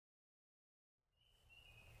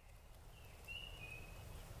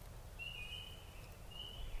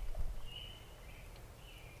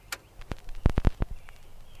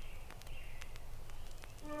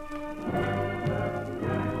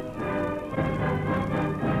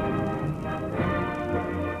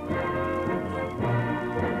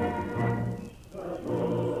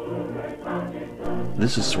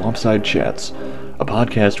This is Swampside Chats, a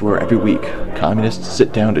podcast where every week communists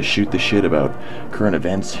sit down to shoot the shit about current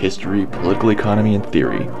events, history, political economy, and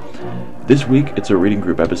theory. This week it's a reading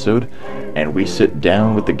group episode, and we sit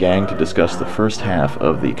down with the gang to discuss the first half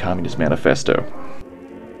of the Communist Manifesto.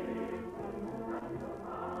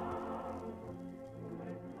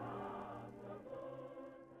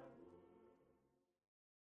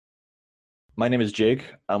 My name is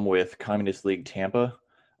Jake. I'm with Communist League Tampa.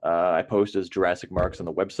 I post as Jurassic Marks on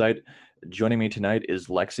the website. Joining me tonight is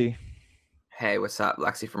Lexi. Hey, what's up?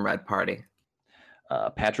 Lexi from Red Party.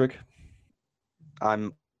 Patrick.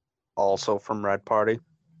 I'm also from Red Party.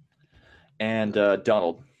 And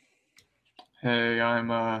Donald. Hey, I'm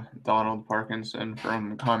Donald Parkinson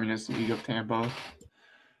from Communist League of Tampa.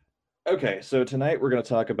 Okay, so tonight we're going to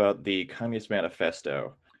talk about the Communist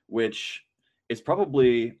Manifesto, which is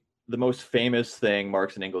probably the most famous thing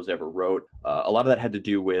Marx and Engels ever wrote. A lot of that had to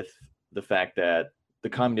do with the fact that the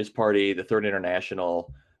Communist Party, the Third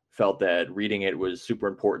International, felt that reading it was super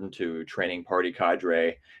important to training party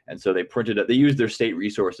cadre, and so they printed it. They used their state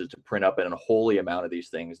resources to print up an unholy amount of these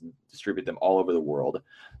things and distribute them all over the world.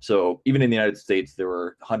 So even in the United States, there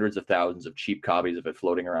were hundreds of thousands of cheap copies of it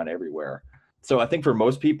floating around everywhere. So I think for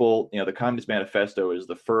most people, the Communist Manifesto is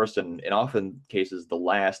the first and in often cases the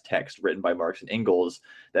last text written by Marx and Engels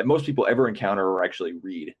that most people ever encounter or actually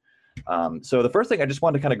read. So the first thing I just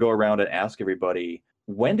wanted to kind of go around and ask everybody,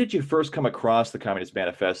 when did you first come across the Communist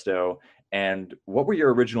Manifesto and what were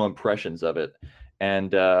your original impressions of it?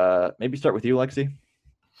 And maybe start with you, Lexi.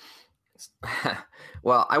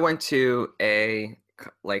 Well, I went to a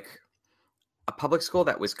public school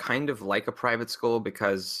that was kind of like a private school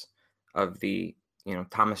because of the,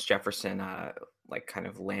 Thomas Jefferson, kind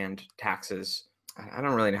of land taxes. I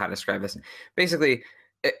don't really know how to describe this. Basically,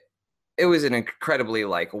 it was an incredibly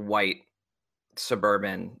white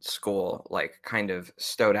suburban school, kind of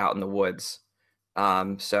stowed out in the woods.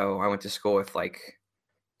 So I went to school with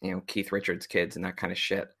Keith Richards kids and that kind of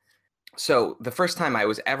shit. So the first time I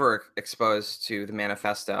was ever exposed to the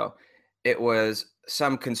manifesto, it was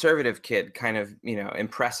some conservative kid kind of,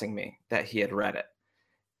 impressing me that he had read it.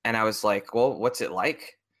 And I was like, well, what's it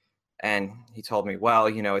like? And he told me, well,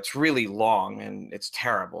 it's really long and it's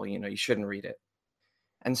terrible. You shouldn't read it.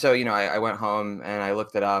 And so, I went home and I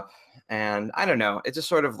looked it up and I don't know, it just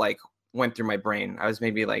sort of went through my brain. I was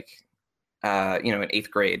maybe in 8th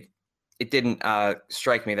grade. It didn't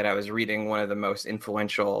strike me that I was reading one of the most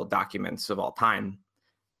influential documents of all time.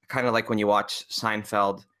 Kind of like when you watch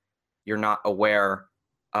Seinfeld, you're not aware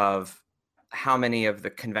of how many of the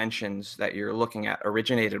conventions that you're looking at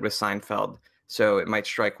originated with Seinfeld. So it might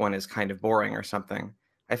strike one as kind of boring or something.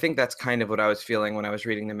 I think that's kind of what I was feeling when I was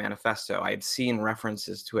reading the manifesto. I had seen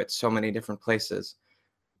references to it so many different places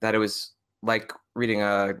that it was like reading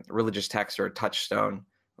a religious text or a touchstone,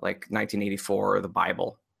 like 1984 or the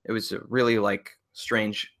Bible. It was a really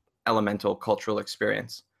strange elemental cultural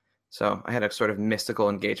experience. So I had a sort of mystical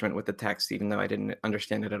engagement with the text, even though I didn't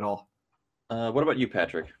understand it at all. What about you,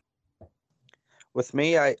 Patrick? With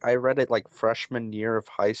me, I read it freshman year of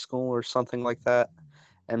high school or something like that.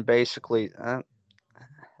 And basically, I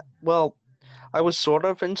was sort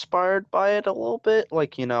of inspired by it a little bit.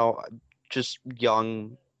 Just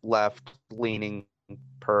young, left-leaning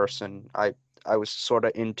person. I was sort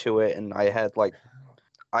of into it, and I had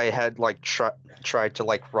tried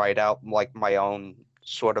to write out my own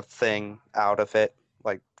sort of thing out of it.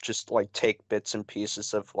 Just take bits and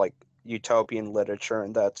pieces of utopian literature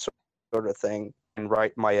and that sort of thing and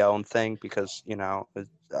write my own thing because,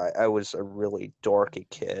 I was a really dorky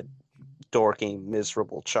kid,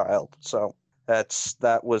 miserable child. So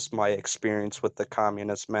that was my experience with the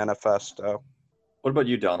Communist Manifesto. What about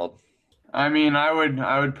you, Donald? I mean, I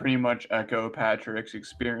would pretty much echo Patrick's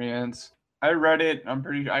experience. I read it.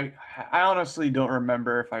 I honestly don't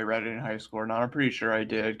remember if I read it in high school or not. I'm pretty sure I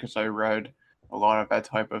did because I read a lot of that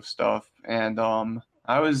type of stuff. And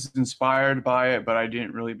I was inspired by it, but I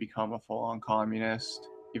didn't really become a full-on communist,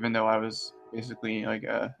 even though I was basically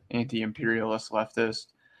a anti-imperialist leftist.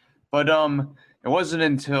 But it wasn't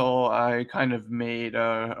until I kind of made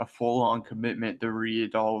a full-on commitment to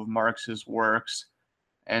read all of Marx's works,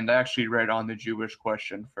 and I actually read On the Jewish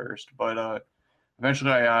Question first. But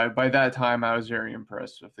eventually, by that time, I was very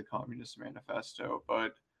impressed with the Communist Manifesto.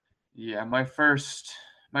 But yeah, my first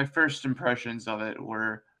impressions of it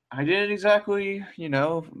were I didn't exactly,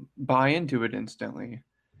 buy into it instantly.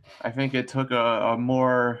 I think it took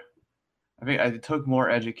it took more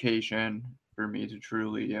education for me to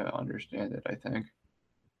truly understand it, I think.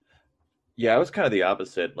 Yeah, I was kind of the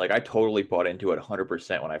opposite. I totally bought into it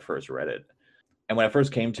 100% when I first read it. And when I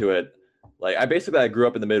first came to it, I grew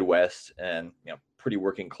up in the Midwest and, pretty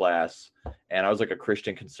working class, and I was like a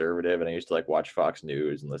Christian conservative, and I used to like watch Fox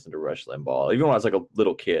News and listen to Rush Limbaugh, even when I was like a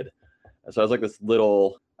little kid. And so I was like this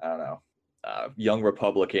little, I don't know, young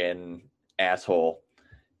Republican asshole.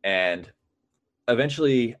 And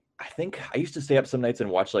eventually, I think I used to stay up some nights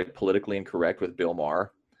and watch like Politically Incorrect with Bill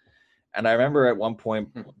Maher. And I remember at one point,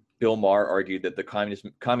 Bill Maher argued that the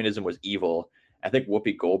communism was evil. I think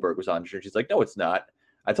Whoopi Goldberg was on, and she's like, no, it's not.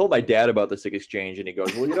 I told my dad about this exchange, and he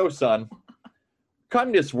goes, well, you know, son,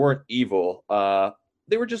 communists weren't evil.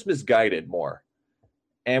 They were just misguided more.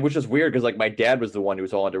 And which is weird because like my dad was the one who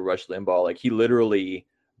was all into Rush Limbaugh. Like he literally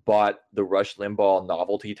bought the Rush Limbaugh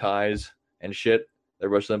novelty ties and shit that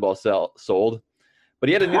Rush Limbaugh sold. But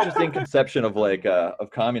he had an interesting conception of like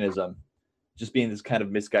of communism just being this kind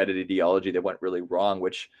of misguided ideology that went really wrong,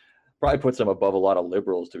 which probably puts him above a lot of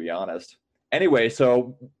liberals, to be honest. Anyway,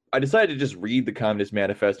 so I decided to just read the Communist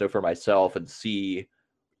Manifesto for myself and see,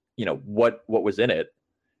 you know, what was in it.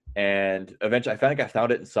 And eventually I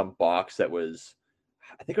found it in some box that was,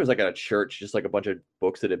 I think it was like at a church, just like a bunch of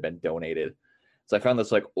books that had been donated. So I found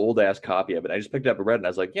this like old ass copy of it. I just picked it up and read it, and I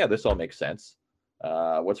was like, yeah, this all makes sense.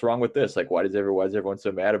 What's wrong with this? Like, why is everyone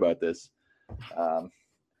so mad about this?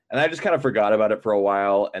 And I just kind of forgot about it for a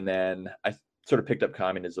while. And then I sort of picked up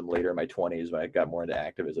communism later in my 20s when I got more into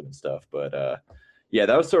activism and stuff. But yeah,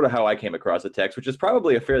 that was sort of how I came across the text, which is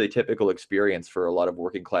probably a fairly typical experience for a lot of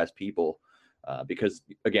working class people. Because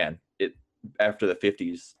again, after the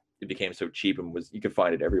 50s, it became so cheap and you could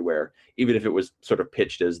find it everywhere, even if it was sort of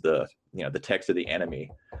pitched as the text of the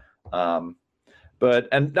enemy. And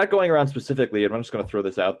not going around specifically, and I'm just going to throw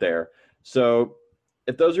this out there. So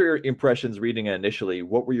if those are your impressions reading it initially,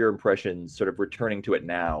 what were your impressions sort of returning to it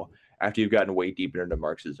now after you've gotten way deeper into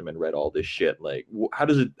Marxism and read all this shit? Like, how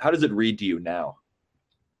does it read to you now?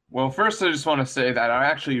 Well, first, I just want to say that I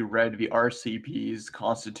actually read the RCP's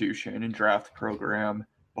Constitution and Draft Program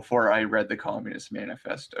before I read the Communist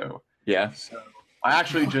Manifesto. Yeah. So I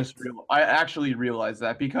actually realized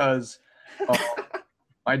that because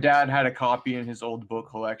my dad had a copy in his old book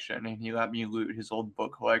collection, and he let me loot his old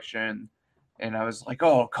book collection. And I was like,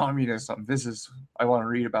 "Oh, communism! I want to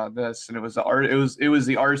read about this." And it was the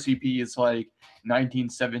RCP's like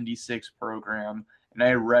 1976 program, and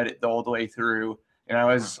I read it all the way through. And I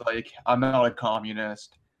was like, I'm not a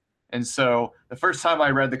communist. And so the first time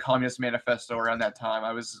I read the Communist Manifesto around that time,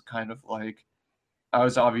 I was kind of like, I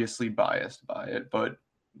was obviously biased by it. But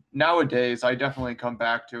nowadays, I definitely come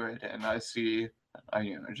back to it and I see,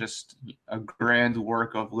 just a grand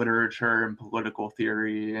work of literature and political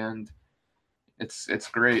theory, and it's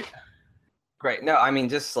great. Great. No, I mean,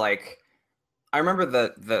 just like, I remember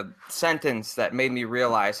the sentence that made me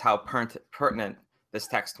realize how pertinent this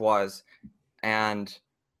text was. And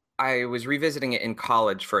I was revisiting it in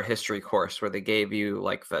college for a history course where they gave you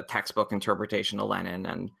like the textbook interpretation of Lenin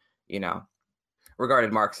and,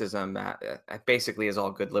 regarded Marxism basically as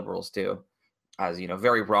all good liberals do, as,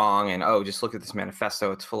 very wrong. And, oh, just look at this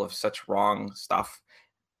manifesto. It's full of such wrong stuff.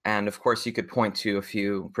 And of course, you could point to a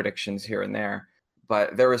few predictions here and there.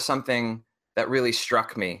 But there was something that really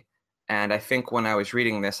struck me. And I think when I was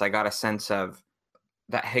reading this, I got a sense of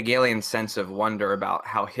that Hegelian sense of wonder about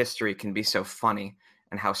how history can be so funny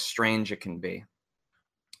and how strange it can be.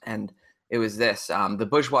 And it was this, the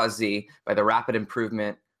bourgeoisie, by the rapid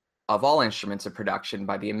improvement of all instruments of production,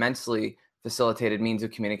 by the immensely facilitated means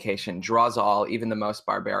of communication, draws all, even the most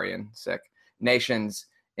barbarian, nations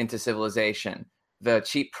into civilization. The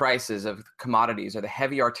cheap prices of commodities are the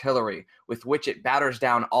heavy artillery with which it batters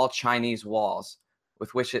down all Chinese walls,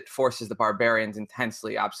 with which it forces the barbarians'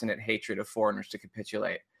 intensely obstinate hatred of foreigners to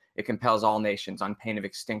capitulate. It compels all nations, on pain of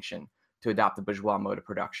extinction, to adopt the bourgeois mode of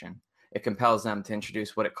production. It compels them to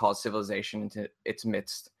introduce what it calls civilization into its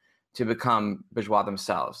midst, to become bourgeois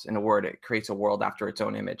themselves. In a word, it creates a world after its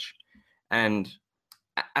own image. And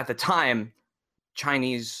at the time,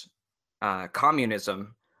 Chinese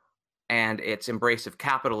communism and its embrace of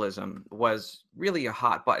capitalism was really a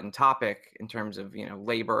hot button topic in terms of,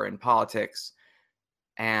 labor and politics.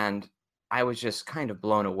 And I was just kind of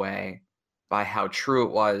blown away by how true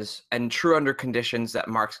it was, and true under conditions that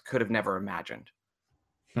Marx could have never imagined.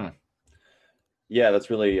 Yeah, that's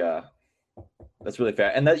really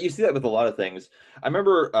fair. And that you see that with a lot of things. I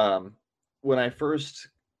remember when I first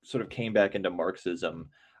sort of came back into Marxism,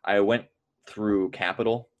 I went through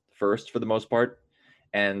Capital first for the most part.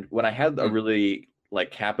 And when I had a really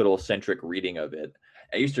like Capital-centric reading of it,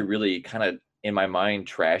 I used to really kind of, in my mind,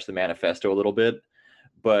 trash the manifesto a little bit.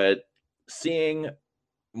 But seeing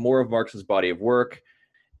more of Marx's body of work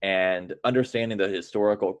and understanding the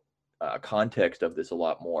historical context of this a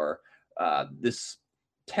lot more, this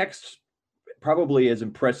text probably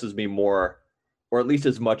impresses me more or at least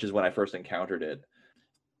as much as when I first encountered it.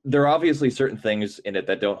 There are obviously certain things in it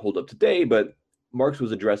that don't hold up today, but Marx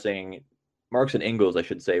and Engels, I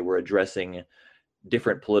should say, were addressing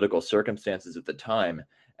different political circumstances at the time,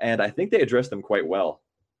 and I think they addressed them quite well.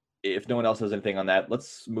 If no one else has anything on that,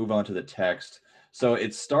 let's move on to the text. So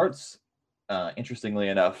it starts, interestingly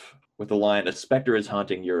enough, with the line, "A specter is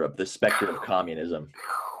haunting Europe, the specter of communism."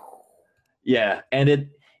 Yeah, and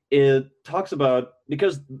it talks about,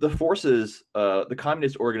 because the forces, the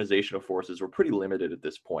communist organizational forces were pretty limited at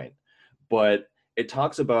this point, but it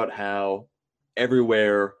talks about how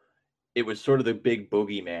everywhere it was sort of the big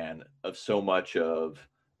boogeyman of so much of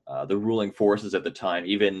the ruling forces at the time,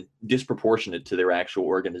 even disproportionate to their actual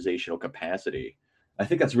organizational capacity. I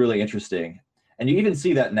think that's really interesting. And you even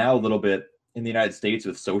see that now a little bit in the United States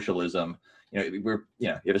with socialism. You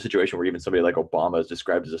have a situation where even somebody like Obama is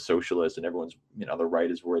described as a socialist, and everyone's, the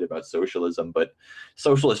right is worried about socialism, but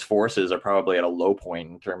socialist forces are probably at a low point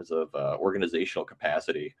in terms of organizational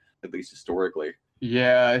capacity, at least historically.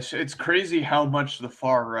 Yeah, it's crazy how much the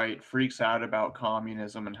far right freaks out about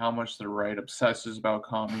communism and how much the right obsesses about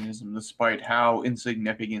communism, despite how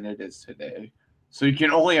insignificant it is today. So you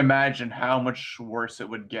can only imagine how much worse it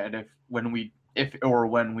would get when we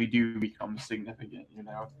do become significant,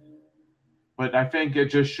 But I think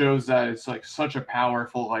it just shows that it's like such a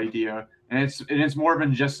powerful idea, and it's more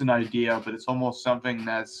than just an idea, but it's almost something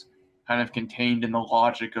that's kind of contained in the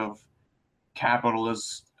logic of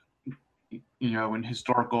capitalism, in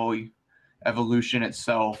historical evolution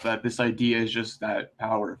itself, that this idea is just that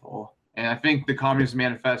powerful. And I think the Communist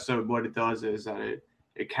Manifesto, what it does is that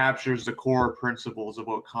it captures the core principles of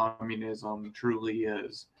what communism truly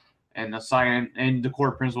is, and the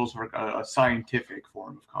core principles for a scientific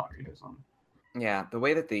form of communism. Yeah, the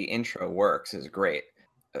way that the intro works is great.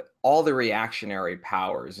 All the reactionary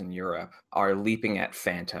powers in Europe are leaping at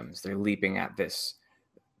phantoms. They're leaping at this.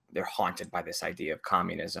 They're haunted by this idea of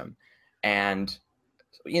communism. And,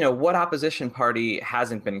 what opposition party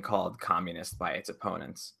hasn't been called communist by its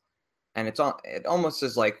opponents? And it almost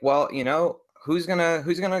is like, well, who's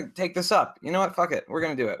gonna take this up? You know what? Fuck it. We're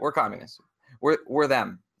gonna do it. We're communists. We're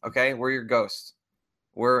them. Okay, we're your ghosts.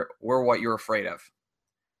 We're what you're afraid of.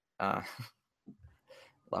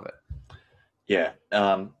 Love it. Yeah.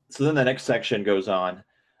 So then the next section goes on,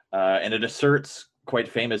 and it asserts quite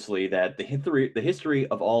famously that the history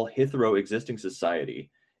of all hitherto-existing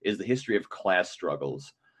society is the history of class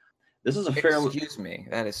struggles. This is a fairly... Excuse me.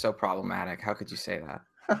 That is so problematic. How could you say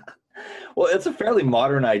that? Well, it's a fairly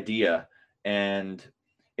modern idea, and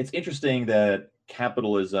it's interesting that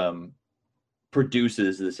capitalism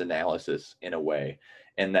produces this analysis in a way,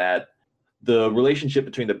 and that the relationship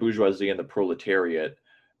between the bourgeoisie and the proletariat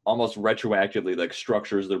almost retroactively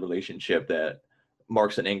structures the relationship that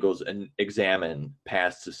Marx and Engels examine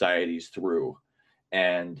past societies through.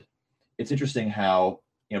 And it's interesting how,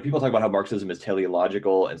 people talk about how Marxism is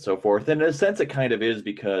teleological and so forth. And in a sense, it kind of is,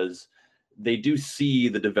 because they do see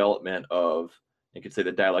the development of, you could say,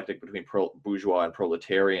 the dialectic between bourgeois and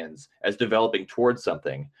proletarians as developing towards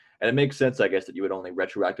something. And it makes sense, I guess, that you would only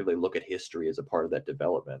retroactively look at history as a part of that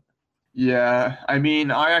development. Yeah, I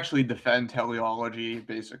mean, I actually defend teleology,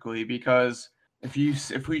 basically, because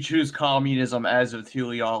if we choose communism as a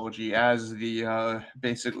teleology, as the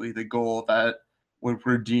basically the goal that would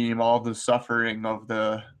redeem all the suffering of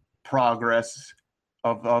the progress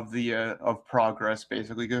of progress,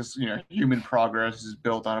 basically, because human progress is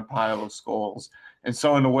built on a pile of skulls, and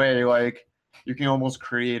so in a way, you can almost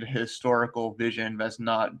create a historical vision that's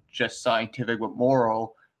not just scientific but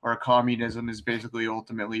moral, where communism is basically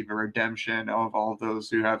ultimately the redemption of all those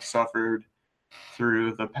who have suffered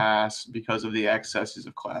through the past because of the excesses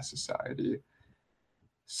of class society.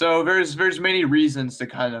 So there's many reasons to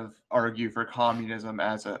kind of argue for communism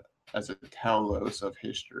as a telos of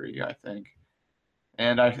history, I think.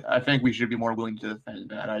 And I think we should be more willing to defend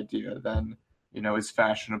that idea than, is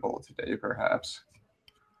fashionable today, perhaps.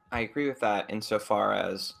 I agree with that insofar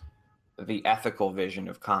as the ethical vision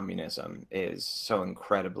of communism is so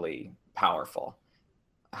incredibly powerful.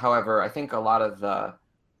 However, I think a lot of the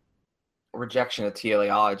rejection of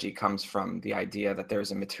teleology comes from the idea that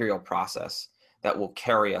there's a material process that will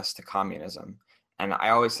carry us to communism. And I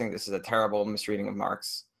always think this is a terrible misreading of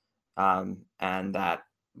Marx, and that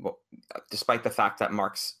despite the fact that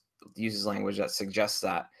Marx uses language that suggests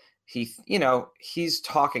that, he's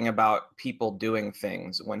talking about people doing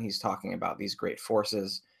things when he's talking about these great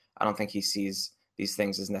forces. I don't think he sees these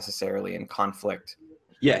things as necessarily in conflict.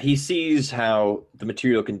 Yeah, he sees how the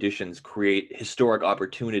material conditions create historic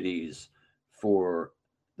opportunities for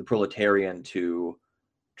the proletarian to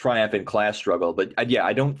triumph in class struggle. But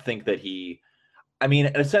I don't think that I mean,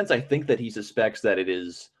 in a sense, I think that he suspects that it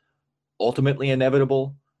is ultimately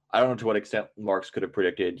inevitable. I don't know to what extent Marx could have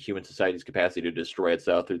predicted human society's capacity to destroy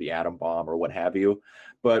itself through the atom bomb or what have you.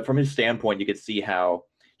 But from his standpoint, you could see how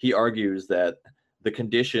he argues that the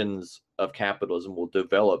conditions of capitalism will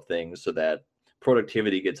develop things so that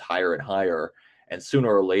productivity gets higher and higher. And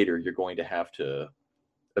sooner or later, you're going to have to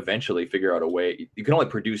eventually figure out a way. You can only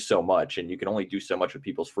produce so much, and you can only do so much with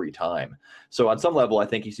people's free time. So on some level, I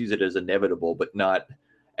think he sees it as inevitable, but not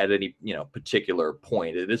at any particular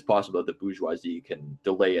point. It is possible that the bourgeoisie can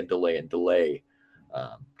delay and delay and delay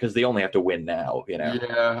because they only have to win now.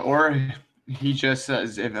 Yeah, or he just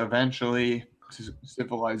says if eventually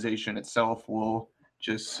civilization itself will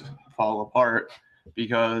just fall apart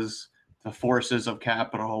because the forces of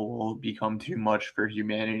capital will become too much for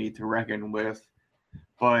humanity to reckon with.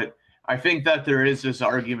 But I think that there is this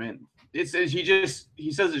argument. He says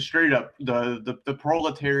it straight up. The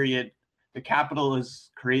proletariat, the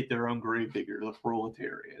capitalists create their own gravedigger, the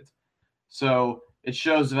proletariat. So it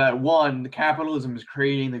shows that one, the capitalism is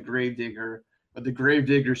creating the gravedigger, but the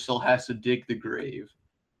gravedigger still has to dig the grave.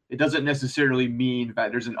 It doesn't necessarily mean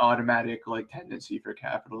that there's an automatic tendency for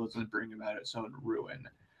capitalism to bring about its own ruin.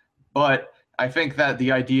 But I think that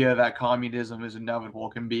the idea that communism is inevitable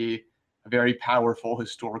can be a very powerful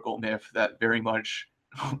historical myth that very much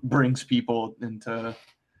brings people into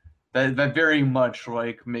that very much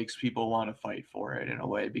makes people want to fight for it in a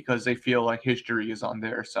way because they feel like history is on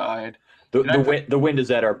their side. The wind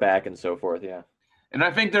is at our back and so forth. Yeah. And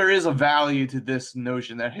I think there is a value to this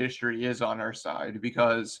notion that history is on our side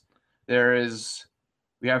because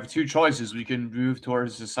we have two choices. We can move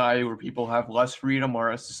towards a society where people have less freedom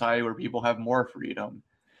or a society where people have more freedom.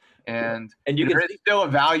 And there is still a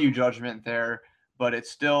value judgment there, but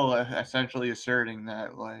it's still essentially asserting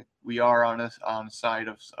that we are on a side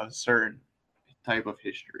of a certain type of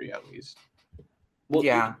history, at least. Well,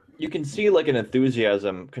 yeah, you can see an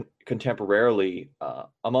enthusiasm contemporarily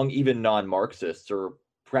among even non-Marxists or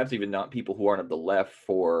perhaps even not people who aren't of the left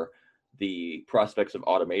for the prospects of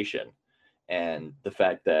automation and the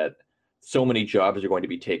fact that so many jobs are going to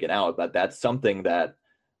be taken out. But that's something that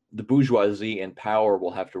the bourgeoisie in power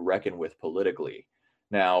will have to reckon with politically.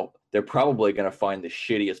 Now, they're probably going to find the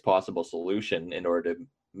shittiest possible solution in order to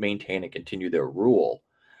maintain and continue their rule.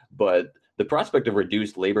 But the prospect of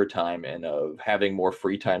reduced labor time and of having more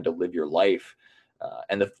free time to live your life,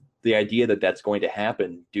 and the idea that that's going to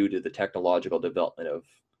happen due to the technological development of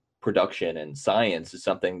production and science is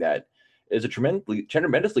something that is a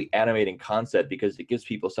tremendously animating concept because it gives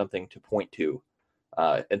people something to point to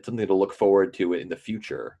and something to look forward to in the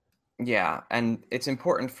future. Yeah, and it's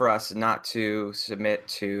important for us not to submit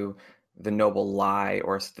to the noble lie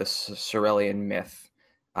or the Sorelian myth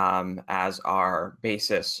as our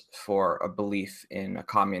basis for a belief in a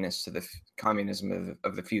communism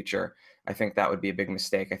of the future. I think that would be a big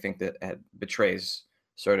mistake. I think that it betrays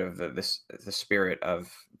sort of the spirit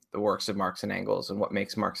of the works of Marx and Engels and what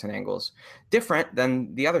makes Marx and Engels different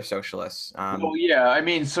than the other socialists. Well, yeah, I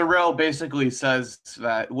mean, Sorel basically says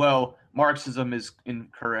that, Marxism is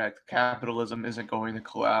incorrect. Capitalism isn't going to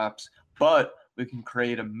collapse, but we can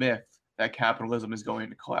create a myth that capitalism is going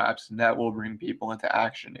to collapse, and that will bring people into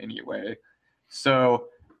action anyway. So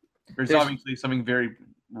there's obviously something very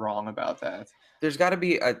wrong about that. There's got to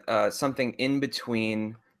be something in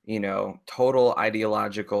between, total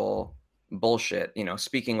ideological bullshit,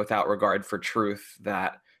 speaking without regard for truth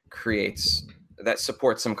that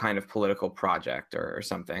supports some kind of political project or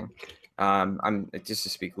something. I'm just to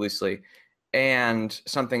speak loosely, and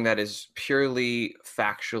something that is purely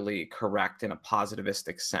factually correct in a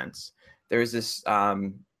positivistic sense. There's this,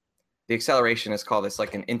 the acceleration is called this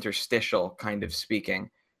an interstitial kind of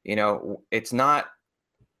speaking. It's not,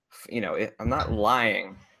 I'm not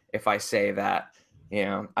lying if I say that,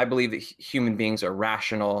 I believe that human beings are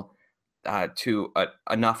rational to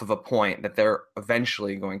enough of a point that they're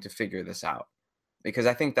eventually going to figure this out. Because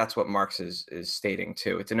I think that's what Marx is stating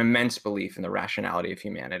too. It's an immense belief in the rationality of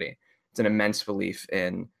humanity. It's an immense belief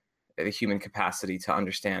in the human capacity to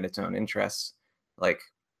understand its own interests.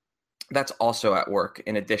 That's also at work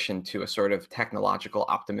in addition to a sort of technological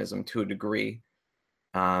optimism to a degree.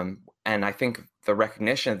 And I think the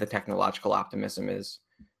recognition of the technological optimism is,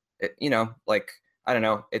 I don't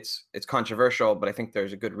know, it's controversial, but I think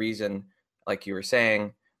there's a good reason, like you were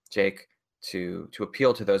saying, Jake, to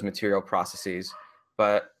appeal to those material processes.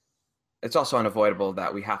 But it's also unavoidable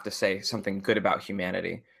that we have to say something good about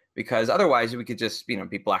humanity, because otherwise we could just,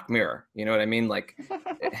 be Black Mirror. You know what I mean?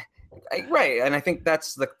 Right. And I think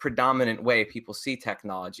that's the predominant way people see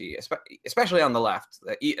technology, especially on the left.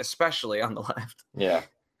 Yeah,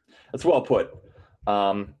 that's well put.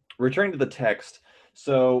 Returning to the text,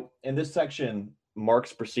 So in this section,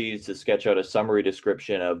 Marx proceeds to sketch out a summary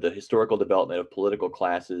description of the historical development of political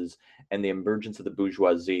classes and the emergence of the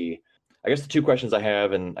bourgeoisie. I guess the two questions I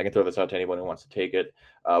have, and I can throw this out to anyone who wants to take it.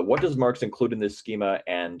 What does Marx include in this schema,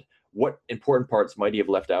 and what important parts might he have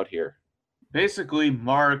left out here? Basically,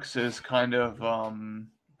 Marx is kind of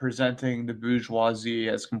presenting the bourgeoisie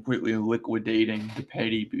as completely liquidating the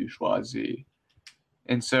petty bourgeoisie.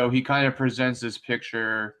 And so he kind of presents this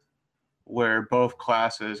picture where both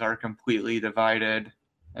classes are completely divided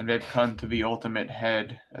and they've come to the ultimate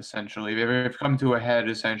head, essentially. They've come to a head,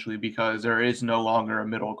 essentially, because there is no longer a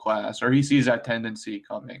middle class, or he sees that tendency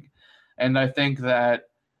coming. And I think that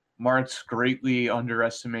Marx greatly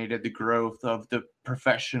underestimated the growth of the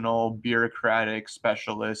professional, bureaucratic,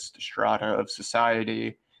 specialist strata of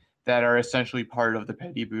society that are essentially part of the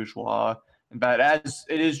petty bourgeois. And that as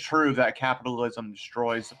it is true that capitalism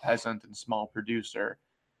destroys the peasant and small producer,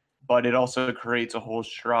 but it also creates a whole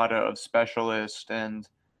strata of specialists and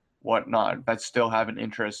whatnot that still have an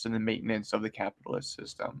interest in the maintenance of the capitalist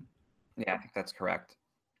system. Yeah, I think that's correct.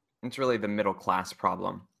 It's really the middle class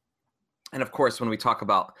problem. And of course, when we talk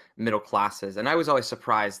about middle classes, and I was always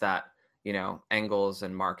surprised that, Engels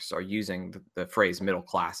and Marx are using the phrase middle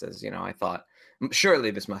classes. I thought,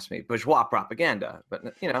 surely this must be bourgeois propaganda, but,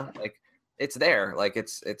 like it's there. Like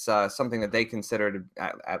it's something that they consider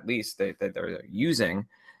at least that they're using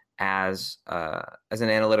as an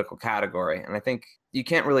analytical category. And I think you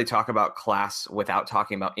can't really talk about class without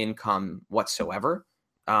talking about income whatsoever.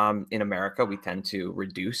 In America, we tend to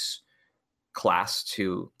reduce class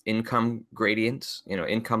to income gradients,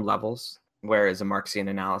 income levels, whereas a Marxian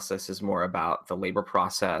analysis is more about the labor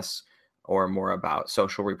process or more about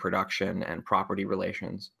social reproduction and property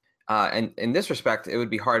relations. And in this respect, it would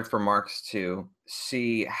be hard for Marx to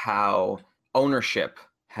see how ownership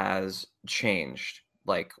has changed.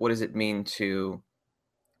 Like, what does it mean to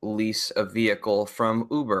lease a vehicle from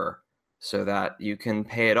Uber so that you can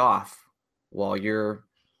pay it off while you're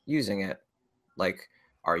using it? Like,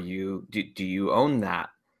 do you own that?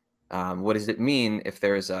 What does it mean if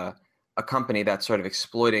there's a company that's sort of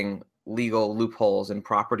exploiting legal loopholes in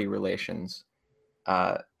property relations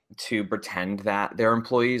to pretend that their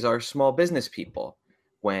employees are small business people,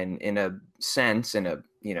 when in a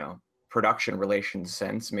production relations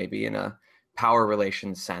sense, maybe in a power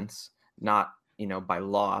relations sense, not by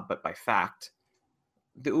law but by fact,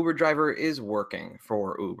 the Uber driver is working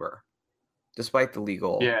for Uber despite the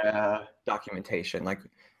legal documentation. Like,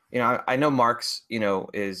 I know Marx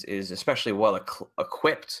is especially well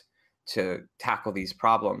equipped to tackle these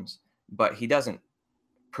problems, but he doesn't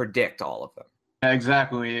predict all of them.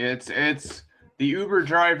 Exactly. It's the Uber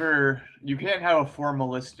driver. You can't have a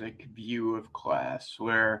formalistic view of class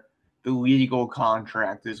where the legal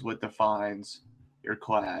contract is what defines your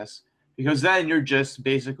class, because then you're just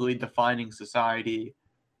basically defining society,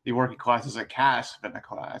 the working class, as a caste within a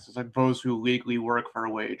class. It's like those who legally work for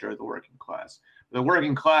a wage are the working class. The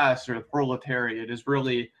working class, or the proletariat, is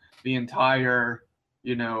really the entire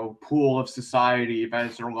pool of society that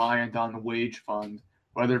is reliant on the wage fund,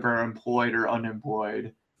 whether they're employed or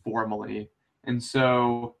unemployed formally. And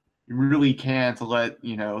so you really can't let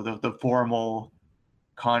the formal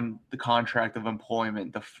the contract of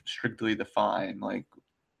employment strictly define like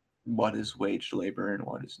what is wage labor and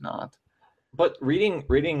what is not. But reading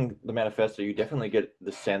the manifesto, you definitely get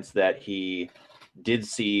the sense that he did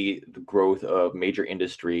see the growth of major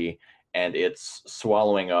industry and its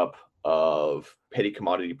swallowing up of petty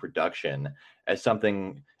commodity production as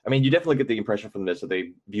something. I mean, you definitely get the impression from this that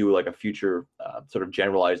they view like a future sort of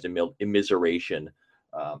generalized immiseration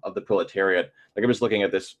of the proletariat. Like, I'm just looking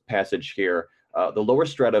at this passage here. The lower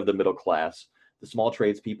strata of the middle class, the small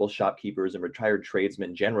tradespeople, shopkeepers, and retired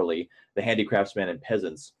tradesmen generally, the handicraftsmen and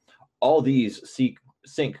peasants, all these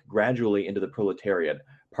sink gradually into the proletariat,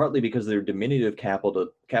 partly because their diminutive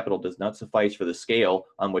capital does not suffice for the scale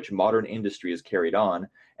on which modern industry is carried on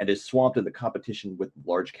and is swamped in the competition with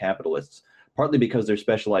large capitalists, partly because their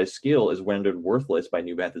specialized skill is rendered worthless by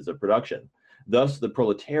new methods of production. Thus, the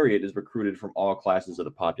proletariat is recruited from all classes of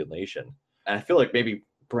the population. And I feel like maybe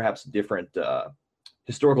perhaps different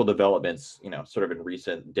historical developments, sort of in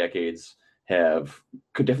recent decades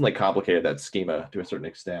could definitely complicate that schema to a certain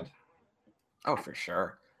extent. Oh, for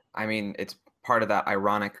sure. I mean, it's part of that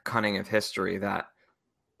ironic cunning of history that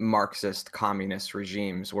Marxist communist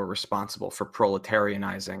regimes were responsible for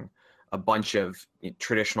proletarianizing a bunch of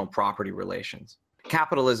traditional property relations.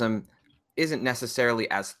 Capitalism isn't necessarily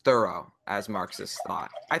as thorough as Marxists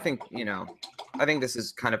thought. I think this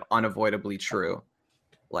is kind of unavoidably true.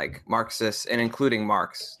 Like, Marxists, and including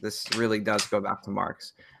Marx, this really does go back to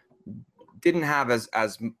Marx, didn't have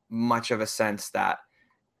as much of a sense that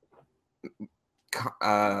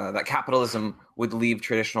that capitalism would leave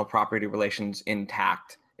traditional property relations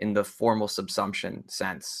intact in the formal subsumption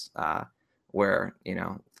sense, where,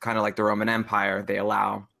 kind of like the Roman Empire, they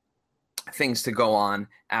allow things to go on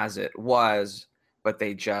as it was, but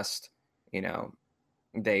they just,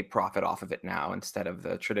 they profit off of it now instead of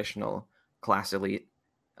the traditional class elite.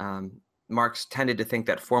 Marx tended to think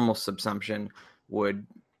that formal subsumption would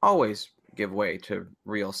always give way to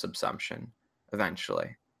real subsumption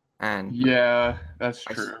eventually. And yeah, that's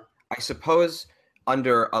true. I suppose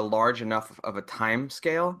under a large enough of a time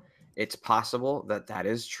scale, it's possible that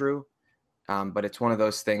is true. But it's one of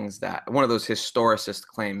those things one of those historicist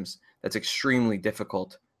claims that's extremely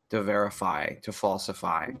difficult to verify, to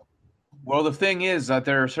falsify. Well, the thing is that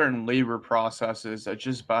there are certain labor processes that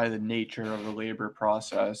just by the nature of the labor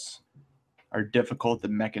process are difficult to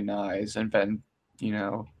mechanize, and then,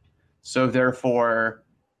 so therefore,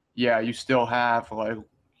 yeah, you still have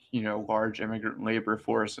large immigrant labor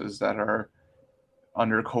forces that are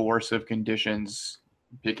under coercive conditions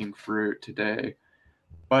picking fruit today.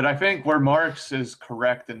 But I think where Marx is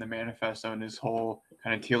correct in the manifesto and his whole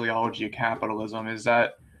kind of teleology of capitalism is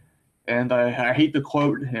that, and I hate to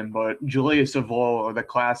quote him, but Julius Evola, the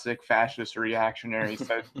classic fascist reactionary,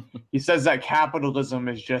 he says that capitalism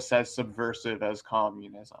is just as subversive as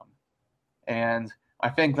communism. And I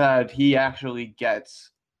think that he actually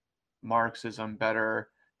gets Marxism better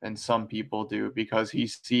than some people do, because he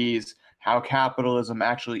sees how capitalism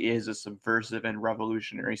actually is a subversive and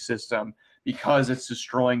revolutionary system, because it's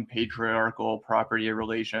destroying patriarchal property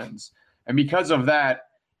relations. And because of that,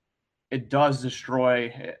 it does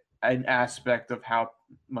destroy an aspect of how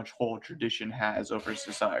much whole tradition has over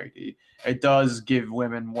society. It does give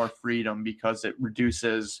women more freedom because it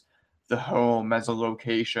reduces the home as a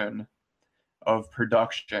location of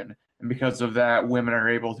production. And because of that, women are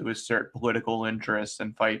able to assert political interests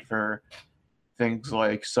and fight for things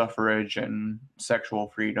like suffrage and sexual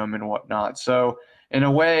freedom and whatnot. So in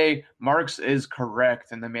a way, Marx is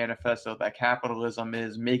correct in the manifesto that capitalism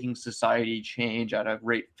is making society change at a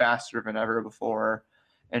rate faster than ever before,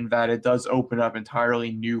 and that it does open up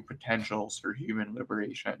entirely new potentials for human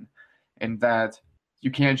liberation, and that you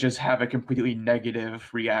can't just have a completely negative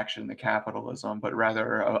reaction to capitalism, but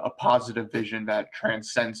rather a positive vision that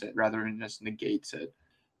transcends it rather than just negates it.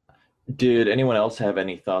 Did anyone else have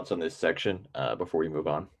any thoughts on this section before we move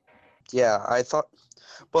on? Yeah, I thought,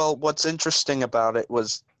 well, what's interesting about it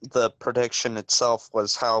was the prediction itself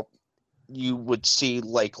was how you would see,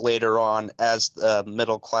 like, later on, as the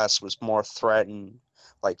middle class was more threatened,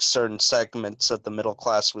 like certain segments of the middle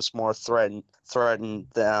class was more threatened,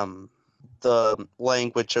 the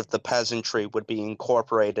language of the peasantry would be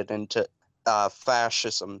incorporated into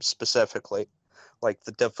fascism specifically, like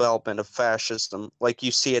the development of fascism. Like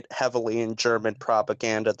you see it heavily in German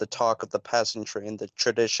propaganda, the talk of the peasantry and the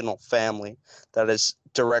traditional family that is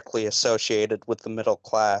directly associated with the middle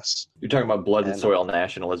class. You're talking about blood and soil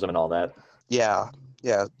nationalism and all that. Yeah,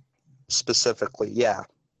 specifically, yeah.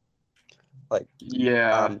 Like,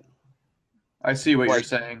 yeah, I see what you're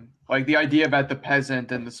saying. Like the idea that the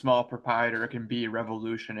peasant and the small proprietor can be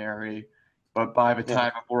revolutionary, but by the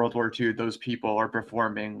time of World War II, those people are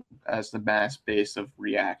performing as the mass base of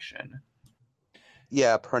reaction.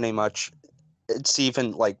 Yeah, pretty much. It's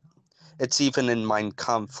even in Mein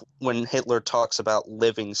Kampf when Hitler talks about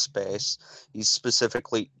living space. He's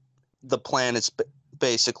specifically, the plan is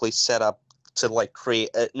basically set up to like create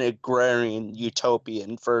an agrarian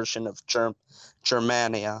utopian version of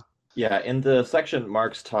Germania. Yeah, in the section,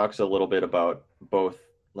 Marx talks a little bit about both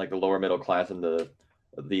like the lower middle class and the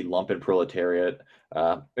lumpen proletariat.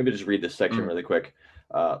 Maybe just read this section really quick.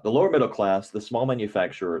 The lower middle class, the small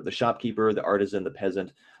manufacturer, the shopkeeper, the artisan, the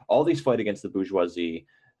peasant, all these fight against the bourgeoisie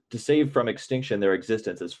to save from extinction their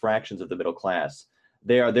existence as fractions of the middle class.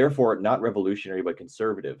 They are therefore not revolutionary but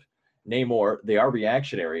conservative. Nay more, they are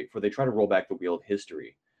reactionary, for they try to roll back the wheel of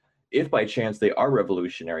history. If by chance they are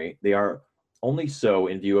revolutionary, they are only so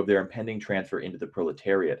in view of their impending transfer into the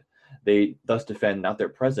proletariat. They thus defend not their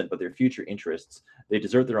present but their future interests. They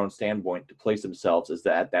desert their own standpoint to place themselves as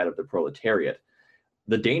that of the proletariat.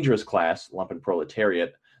 The dangerous class, lumpen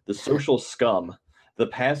proletariat, the social scum, the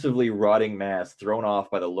passively rotting mass thrown off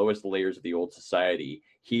by the lowest layers of the old society,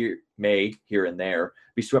 here and there,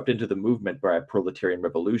 be swept into the movement by a proletarian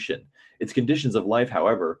revolution. Its conditions of life,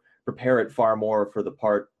 however, prepare it far more for the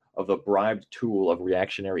part of the bribed tool of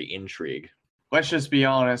reactionary intrigue. Let's just be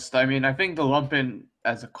honest. I mean, I think the lumpen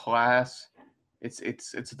as a class, it's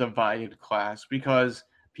a divided class, because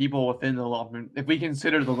people within the lumpen, if we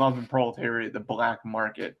consider the lumpen proletariat the black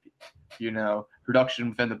market, production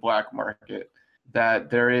within the black market, that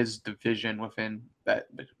there is division within that.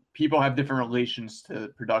 People have different relations to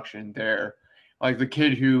production there. Like the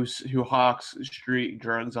kid who hawks street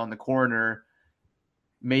drugs on the corner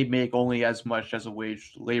may make only as much as a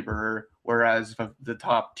wage laborer, whereas the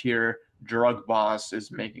top tier drug boss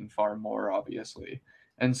is making far more, obviously.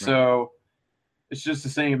 And so it's just the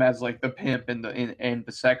same as like the pimp and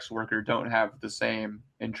the sex worker don't have the same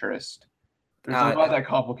interest. There's a lot that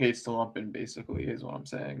complicates the lumpen, basically, is what I'm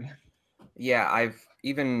saying. Yeah,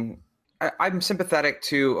 I'm sympathetic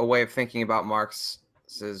to a way of thinking about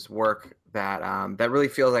Marx's work that that really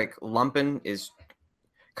feels like lumpen is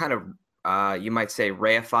kind of, you might say,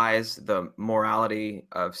 reifies the morality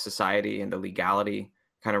of society and the legality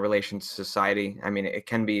kind of relation to society. I mean, it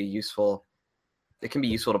can be useful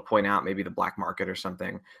to point out maybe the black market or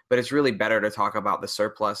something, but it's really better to talk about the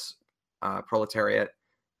surplus proletariat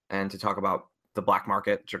and to talk about the black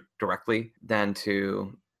market directly than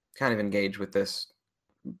to kind of engage with this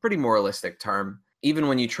pretty moralistic term. Even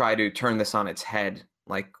when you try to turn this on its head,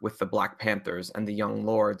 like with the Black Panthers and the Young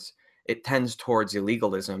Lords, it tends towards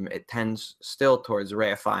illegalism. It tends still towards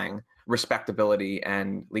reifying respectability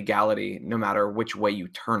and legality, no matter which way you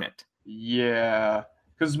turn it. Yeah,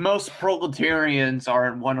 because most proletarians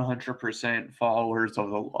aren't 100% followers of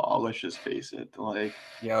the law. Let's just face it. Like,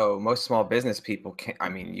 most small business people can't. I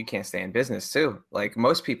mean, you can't stay in business too. Like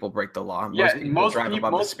most people break the law. Yeah, most people drive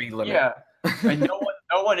above the speed limit. Yeah, and no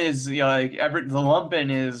one is the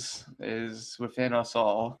lumpen is within us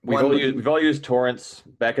all. We've all used torrents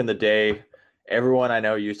back in the day. Everyone I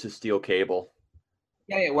know used to steal cable.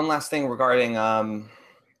 Yeah. One last thing regarding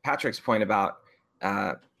Patrick's point about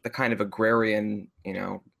the kind of agrarian,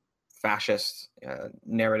 fascist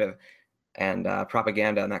narrative and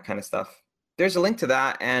propaganda and that kind of stuff. There's a link to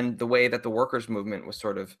that and the way that the workers' movement was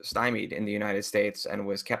sort of stymied in the United States and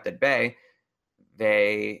was kept at bay.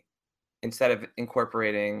 They, instead of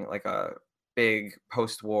incorporating like a big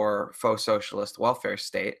post-war faux socialist welfare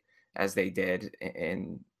state, as they did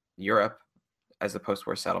in Europe as the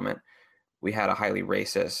post-war settlement, we had a highly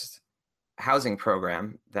racist housing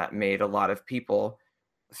program that made a lot of people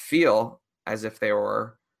feel as if they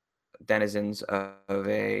were denizens of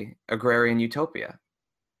a agrarian utopia.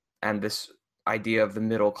 And this idea of the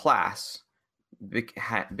middle class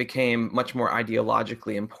became much more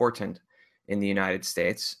ideologically important in the United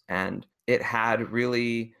States. And it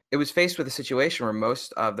was faced with a situation where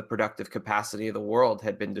most of the productive capacity of the world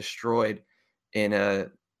had been destroyed in a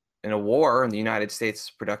war, and the United States'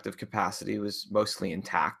 productive capacity was mostly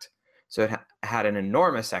intact. So it had an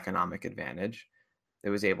enormous economic advantage. It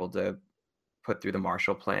was able to put through the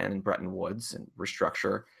Marshall Plan and Bretton Woods and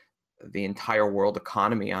restructure the entire world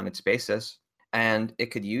economy on its basis. And it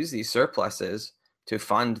could use these surpluses to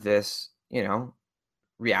fund this,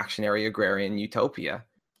 reactionary agrarian utopia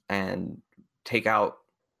and take out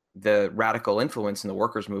the radical influence in the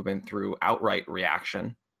workers' movement through outright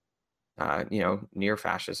reaction, near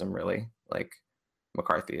fascism, really, like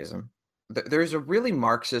McCarthyism. There's a really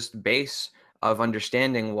Marxist base of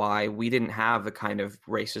understanding why we didn't have the kind of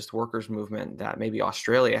racist workers' movement that maybe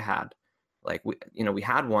Australia had. Like, we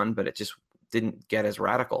had one, but it just didn't get as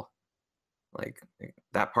radical. Like,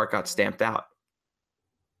 that part got stamped out.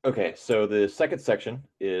 Okay, so the second section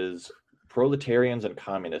is proletarians and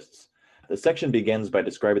communists. The section begins by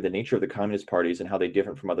describing the nature of the communist parties and how they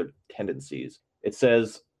differ from other tendencies. It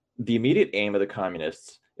says, the immediate aim of the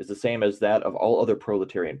communists is the same as that of all other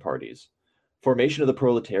proletarian parties. Formation of the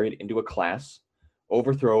proletariat into a class,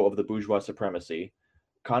 overthrow of the bourgeois supremacy,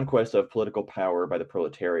 conquest of political power by the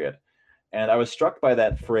proletariat. And I was struck by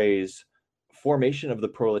that phrase, formation of the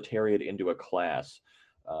proletariat into a class.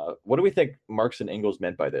 What do we think Marx and Engels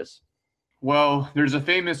meant by this? Well, there's a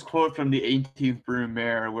famous quote from the 18th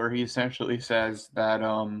Brumaire where he essentially says that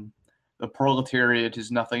the proletariat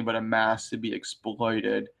is nothing but a mass to be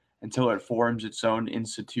exploited until it forms its own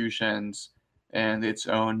institutions and its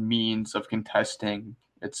own means of contesting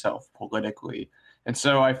itself politically. And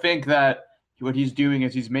so I think that what he's doing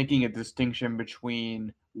is he's making a distinction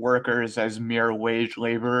between workers as mere wage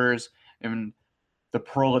laborers and the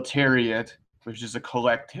proletariat, which is a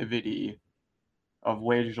collectivity of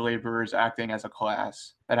wage laborers acting as a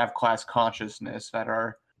class that have class consciousness, that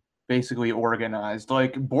are basically organized.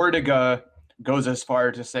 Like Bordiga goes as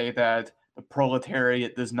far to say that the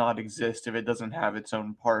proletariat does not exist if it doesn't have its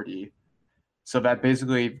own party. So that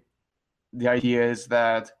basically the idea is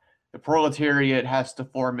that the proletariat has to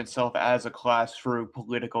form itself as a class through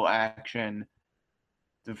political action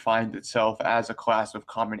to find itself as a class with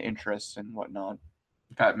common interests and whatnot.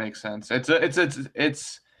 If that makes sense.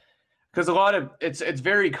 It's because a lot of it's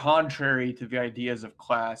very contrary to the ideas of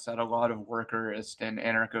class that a lot of workerist and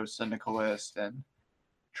anarcho-syndicalist and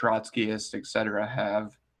Trotskyist, etc.,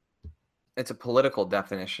 have. It's a political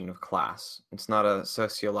definition of class. It's not a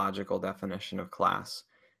sociological definition of class.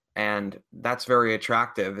 And that's very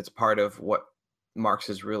attractive. It's part of what Marx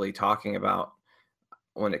is really talking about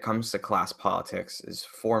when it comes to class politics, is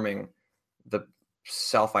forming the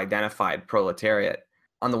self-identified proletariat.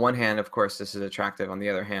 On the one hand, of course, this is attractive. On the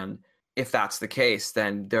other hand, if that's the case,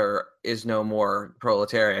 then there is no more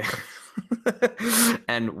proletariat.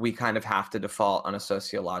 And we kind of have to default on a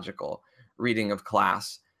sociological reading of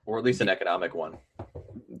class. Or at least an economic one.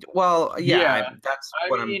 Well, yeah. That's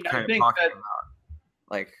what I mean, I'm kind of talking about.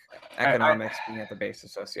 Like economics being at the base of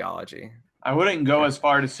sociology. I wouldn't go as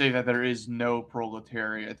far to say that there is no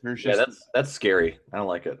proletariat. There's just that's scary. I don't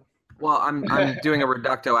like it. Well, I'm doing a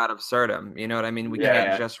reducto ad absurdum. You know what I mean? We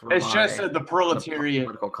can't just rely it's just that the on proletariat,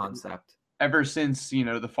 political concept. ever since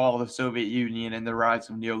the fall of the Soviet Union and the rise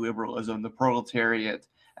of neoliberalism, the proletariat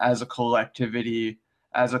as a collectivity,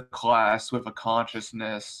 as a class with a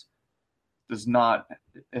consciousness,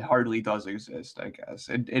 it hardly does exist, I guess.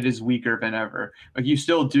 It is weaker than ever. Like, you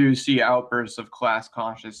still do see outbursts of class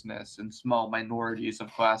consciousness and small minorities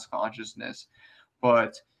of class consciousness,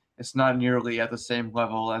 but it's not nearly at the same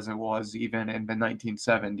level as it was even in the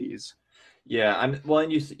 1970s. Yeah,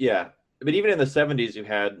 but even in the 70s, you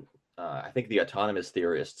had I think the autonomous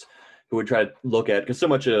theorists who would try to look at, because so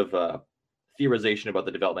much of theorization about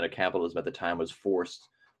the development of capitalism at the time was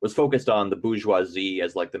focused on the bourgeoisie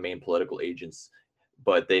as like the main political agents,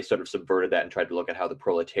 but they sort of subverted that and tried to look at how the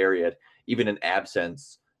proletariat, even in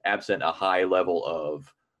absent a high level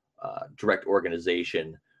of direct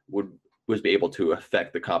organization, was able to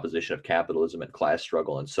affect the composition of capitalism and class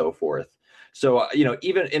struggle and so forth. So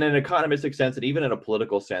even in an economistic sense and even in a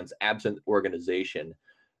political sense, absent organization,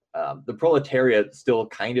 the proletariat still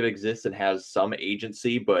kind of exists and has some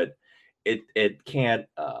agency, but it can't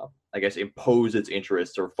I guess impose its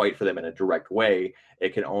interests or fight for them in a direct way.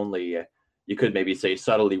 It can only, you could maybe say,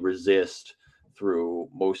 subtly resist through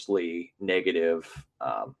mostly negative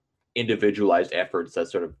individualized efforts that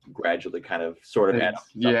sort of gradually kind of add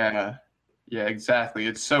up. Yeah, exactly.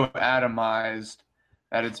 It's so atomized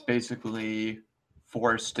that it's basically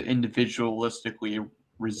forced to individualistically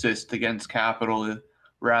resist against capital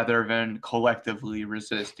rather than collectively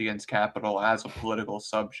resist against capital as a political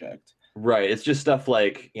subject. Right. It's just stuff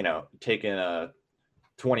like, taking a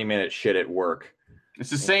 20-minute shit at work. It's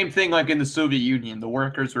the same thing like in the Soviet Union. The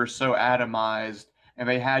workers were so atomized and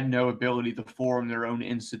they had no ability to form their own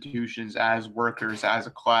institutions as workers, as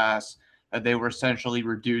a class, that they were essentially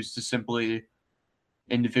reduced to simply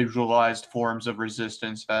individualized forms of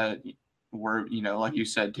resistance that were, like you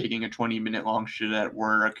said, taking a 20-minute long shit at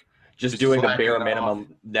work. Just doing the bare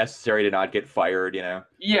minimum necessary to not get fired,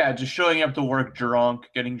 Yeah, just showing up to work drunk,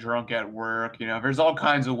 getting drunk at work. There's all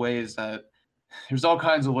kinds of ways that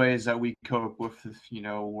we cope with,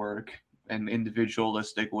 work, and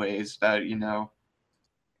individualistic ways that,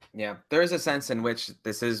 Yeah, there is a sense in which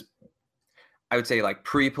this is, I would say, like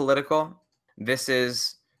pre-political. This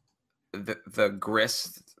is the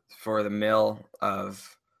grist for the mill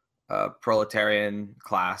of proletarian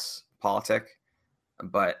class politic,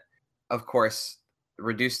 but of course,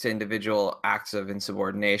 reduced to individual acts of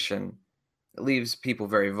insubordination, it leaves people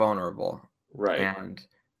very vulnerable. Right. And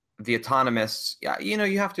the autonomists,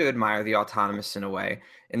 you have to admire the autonomists in a way,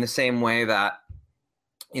 in the same way that,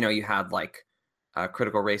 you had like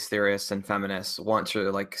critical race theorists and feminists want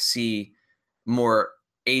to like see more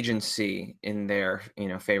agency in their,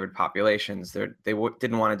 favored populations. They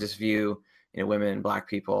didn't want to just view women and Black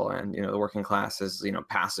people and the working class as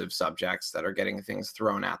passive subjects that are getting things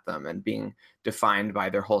thrown at them and being defined by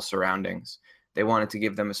their whole surroundings. They wanted to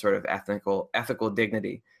give them a sort of ethical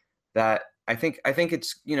dignity that I think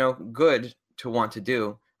it's good to want to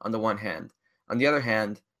do on the one hand. On the other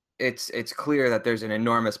hand, it's clear that there's an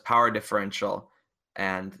enormous power differential,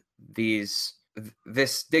 and this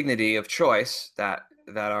dignity of choice that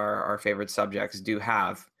our favorite subjects do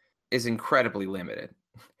have is incredibly limited.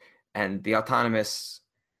 And the autonomists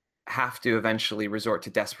have to eventually resort to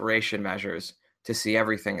desperation measures to see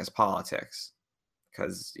everything as politics,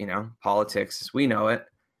 because, politics as we know it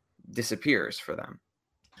disappears for them.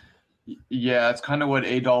 Yeah, it's kind of what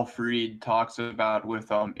Adolf Reed talks about with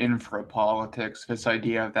infrapolitics, this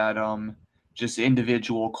idea that just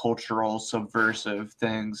individual cultural subversive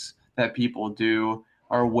things that people do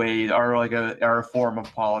are a form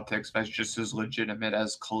of politics that's just as legitimate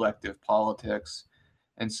as collective politics.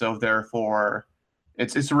 And so therefore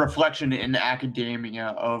it's a reflection in academia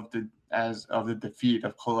of as of the defeat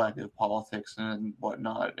of collective politics and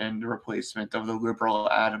whatnot, and the replacement of the liberal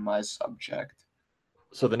atomized subject.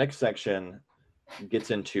 So the next section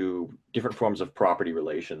gets into different forms of property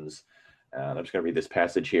relations. And I'm just going to read this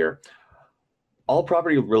passage here. All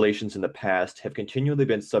property relations in the past have continually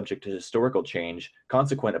been subject to historical change,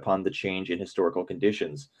 consequent upon the change in historical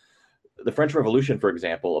conditions. The French Revolution, for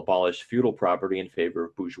example, abolished feudal property in favor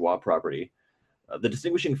of bourgeois property. The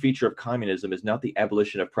distinguishing feature of communism is not the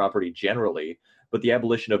abolition of property generally, but the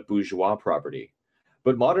abolition of bourgeois property.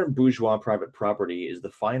 But modern bourgeois private property is the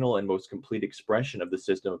final and most complete expression of the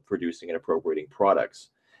system of producing and appropriating products.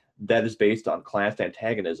 That is based on class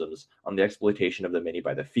antagonisms, on the exploitation of the many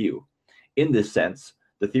by the few. In this sense,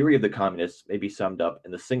 the theory of the communists may be summed up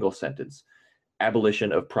in the single sentence: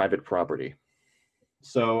 abolition of private property.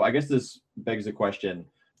 So I guess this begs the question,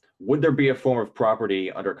 would there be a form of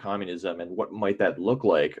property under communism, and what might that look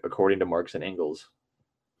like according to Marx and Engels?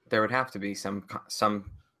 There would have to be some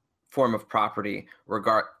form of property,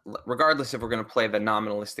 regardless if we're going to play the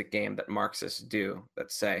nominalistic game that Marxists do,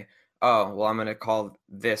 that say, oh, well, I'm going to call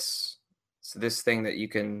this thing that you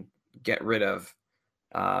can get rid of,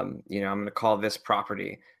 I'm going to call this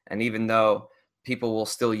property. And even though people will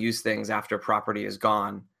still use things after property is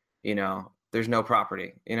gone, there's no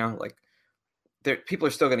property, people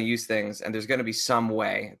are still going to use things, and there's going to be some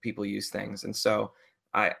way people use things. And so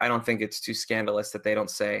I don't think it's too scandalous that they don't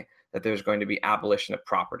say that there's going to be abolition of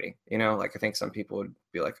property. I think some people would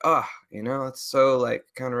be like, oh, it's so like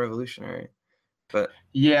counter-revolutionary. But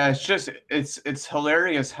yeah, it's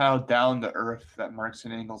hilarious how down to earth that Marx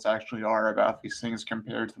and Engels actually are about these things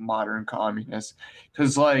compared to modern communists.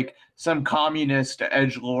 Because like some communist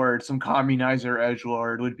edgelord, some communizer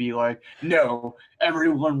edgelord would be like, no,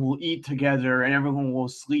 everyone will eat together and everyone will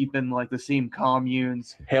sleep in like the same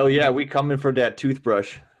communes. Hell yeah, we coming for that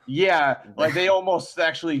toothbrush. Yeah, like they almost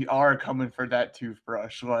actually are coming for that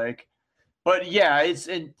toothbrush, like. But yeah, it's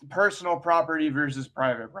in personal property versus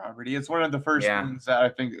private property. It's one of the first things that I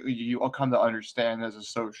think you'll come to understand as a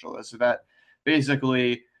socialist. That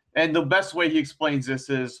basically, and the best way he explains this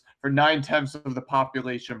is for 9/10 of the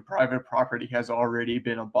population, private property has already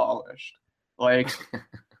been abolished. Like,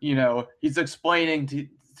 he's explaining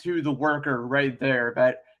to the worker right there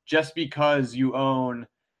that just because you own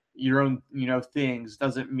your own, things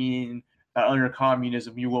doesn't mean under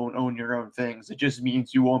communism you won't own your own things. It just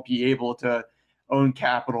means you won't be able to own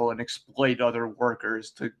capital and exploit other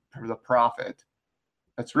workers for the profit.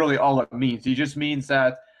 That's really all it means. It just means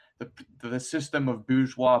that the system of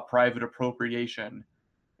bourgeois private appropriation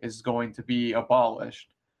is going to be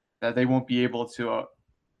abolished, that they won't be able to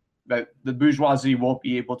that the bourgeoisie won't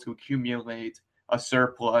be able to accumulate a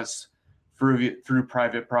surplus through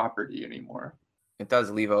private property anymore. It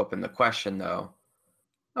does leave open the question, though.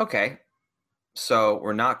 Okay, so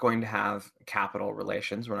we're not going to have capital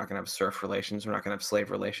relations. We're not going to have serf relations. We're not going to have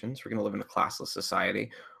slave relations. We're going to live in a classless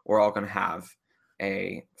society. We're all going to have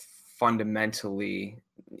a fundamentally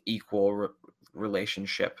equal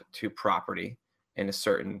relationship to property in a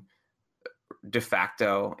certain de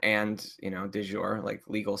facto and, de jure, like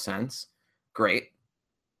legal sense. Great.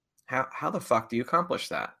 How the fuck do you accomplish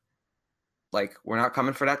that? Like, we're not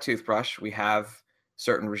coming for that toothbrush. We have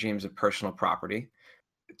certain regimes of personal property.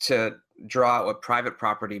 To draw out what private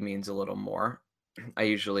property means a little more, I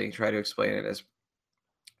usually try to explain it as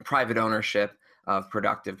private ownership of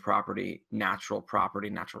productive property, natural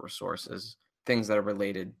resources, things that are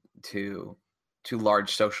related to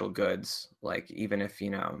large social goods. Like even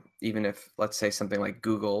if let's say something like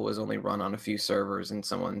Google was only run on a few servers in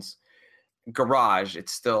someone's garage,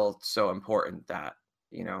 it's still so important that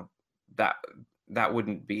that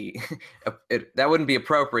wouldn't be that wouldn't be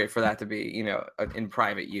appropriate for that to be in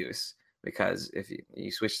private use, because if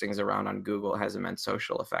you switch things around on Google, it has immense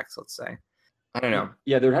social effects. Let's say, I don't know.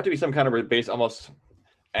 Yeah, there would have to be some kind of base almost,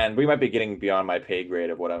 and we might be getting beyond my pay grade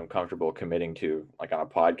of what I'm comfortable committing to, like on a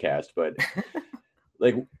podcast, but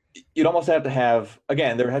like you'd almost have to have,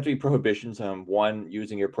 again, there would have to be prohibitions on one,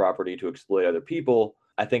 using your property to exploit other people.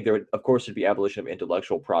 I think there would, of course, should be abolition of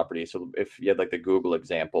intellectual property. So if you had like the Google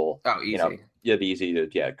example, easy. It'd be easy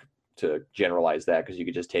to generalize that, because you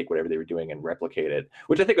could just take whatever they were doing and replicate it,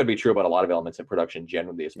 which I think would be true about a lot of elements in production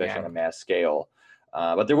generally, especially on a mass scale.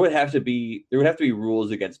 But there would have to be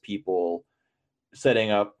rules against people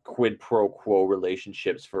setting up quid pro quo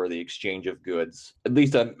relationships for the exchange of goods, at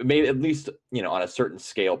least on a certain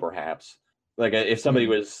scale, perhaps. Like if somebody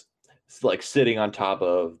was like sitting on top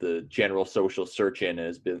of the general social search in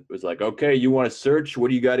and was like, okay, you want to search? What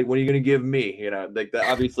do you got? What are you going to give me? Like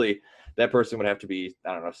that, obviously that person would have to be,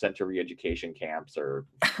 I don't know, sent to re-education camps or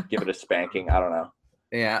given a spanking. I don't know.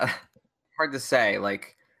 Yeah. Hard to say.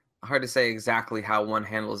 Like hard to say exactly how one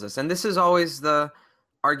handles this. And this is always the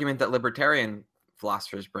argument that libertarian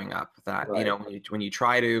philosophers bring up, that you know, when you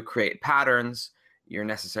try to create patterns, you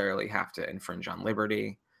necessarily have to infringe on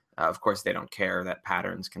liberty. Of course, they don't care that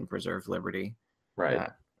patterns can preserve liberty. Right.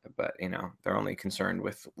 But you know, they're only concerned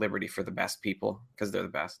with liberty for the best people because they're the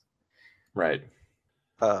best. Right.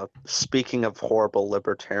 Speaking of horrible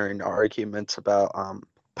libertarian arguments about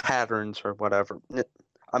patterns or whatever,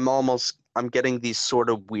 I'm getting these sort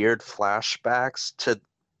of weird flashbacks to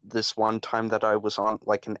this one time that I was on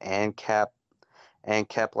like an ANCAP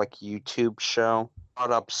like YouTube show.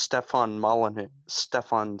 Brought up Stefan's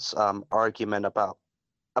argument about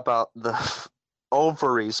the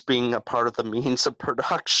ovaries being a part of the means of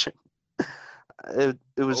production. It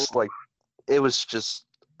was like, it was just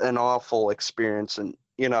an awful experience. And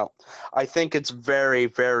you know, I think it's very,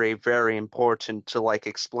 very, very important to like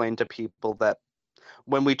explain to people that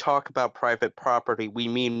when we talk about private property, we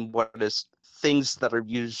mean what is things that are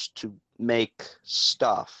used to make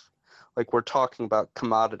stuff. Like we're talking about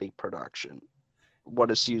commodity production,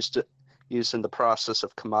 what is used in the process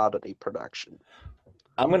of commodity production.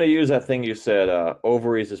 I'm going to use that thing you said,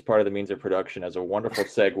 ovaries as part of the means of production, as a wonderful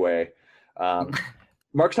segue.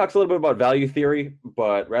 Marx talks a little bit about value theory,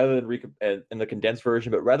 but rather than in the condensed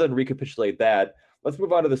version, but rather than recapitulate that, let's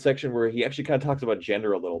move on to the section where he actually kind of talks about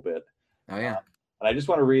gender a little bit. Oh yeah. And I just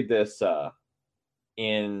want to read this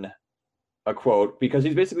in a quote, because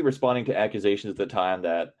he's basically responding to accusations at the time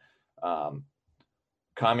that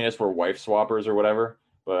communists were wife swappers or whatever.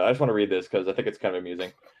 But I just want to read this because I think it's kind of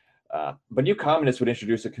amusing. But you communists would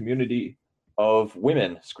introduce a community of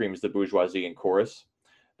women, screams the bourgeoisie in chorus.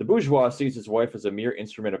 The bourgeois sees his wife as a mere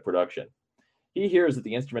instrument of production. He hears that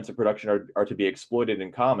the instruments of production are to be exploited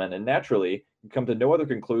in common, and naturally can come to no other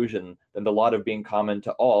conclusion than the lot of being common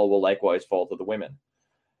to all will likewise fall to the women.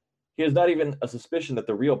 He has not even a suspicion that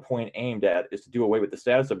the real point aimed at is to do away with the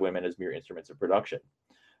status of women as mere instruments of production.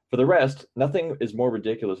 For the rest, nothing is more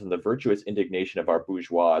ridiculous than the virtuous indignation of our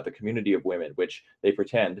bourgeois at the community of women, which, they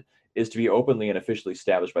pretend, is to be openly and officially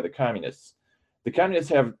established by the communists. The communists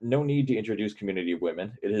have no need to introduce community of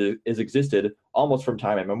women. It has existed almost from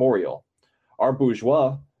time immemorial. Our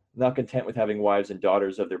bourgeois, not content with having wives and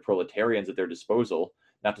daughters of their proletarians at their disposal,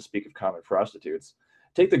 not to speak of common prostitutes,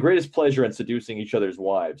 take the greatest pleasure in seducing each other's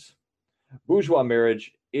wives. Bourgeois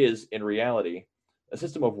marriage is, in reality, a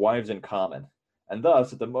system of wives in common, and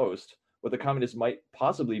thus, at the most, what the communists might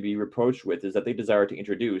possibly be reproached with is that they desire to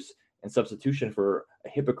introduce, in substitution for a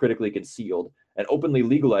hypocritically concealed and openly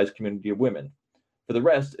legalized community of women. For the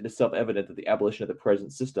rest, it is self-evident that the abolition of the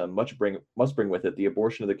present system must bring with it the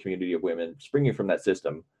abortion of the community of women springing from that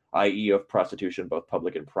system, i.e. of prostitution, both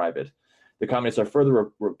public and private. The communists are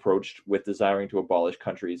further reproached with desiring to abolish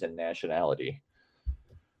countries and nationality.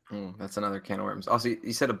 That's another can of worms. Also,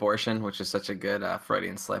 you said abortion, which is such a good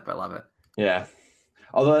Freudian slip. I love it. Yeah.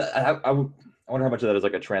 Although I wonder how much of that is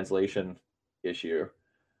like a translation issue.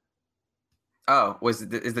 Oh, is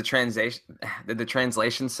the translation? Did the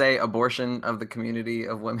translation say abortion of the community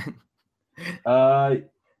of women? Did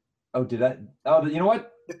that? Oh, you know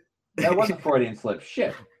what? That was a Freudian slip.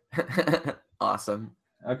 Shit. Awesome.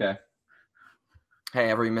 Okay. Hey,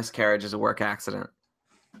 every miscarriage is a work accident.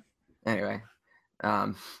 Anyway,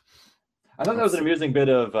 I thought that was an amusing bit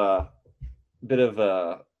of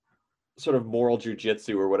sort of moral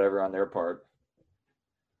jujitsu or whatever on their part.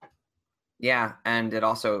 Yeah, and it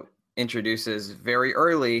also introduces very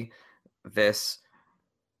early this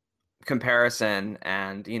comparison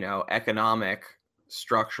and, you know, economic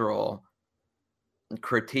structural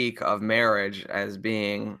critique of marriage as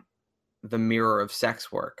being the mirror of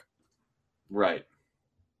sex work. Right.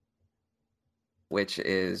 Which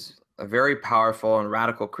is a very powerful and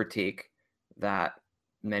radical critique that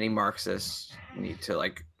many Marxists need to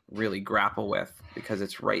like really grapple with, because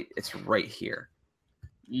it's right here.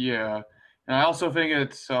 Yeah. And I also think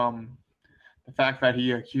it's the fact that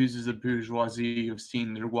he accuses the bourgeoisie of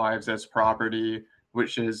seeing their wives as property,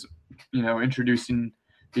 which is, you know, introducing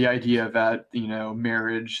the idea that, you know,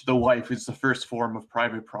 marriage, the wife is the first form of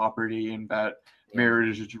private property, and that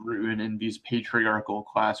marriage is rooted in these patriarchal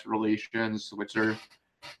class relations, which are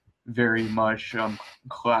very much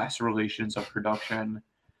class relations of production.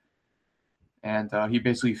 And he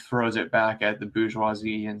basically throws it back at the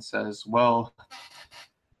bourgeoisie and says, well,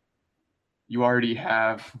 you already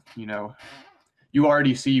have, you know, you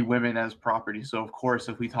already see women as property. So, of course,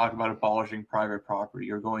 if we talk about abolishing private property,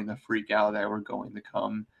 you're going to freak out that we're going to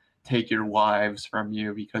come take your wives from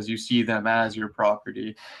you because you see them as your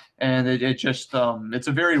property. And it just, it's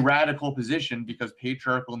a very radical position, because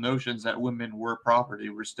patriarchal notions that women were property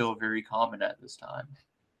were still very common at this time.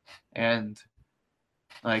 And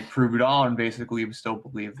like Proudhon basically still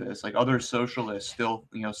believed this. Like other socialists still,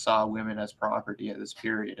 saw women as property at this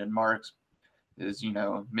period, and Marx is,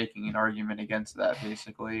 making an argument against that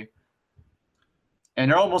basically.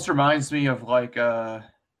 And it almost reminds me of like the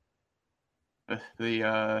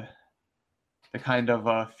kind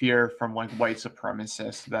of fear from like white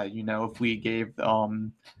supremacists that if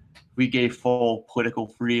we gave full political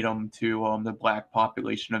freedom to the black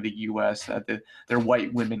population of the U.S., that their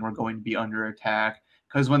white women were going to be under attack.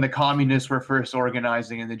 Because when the communists were first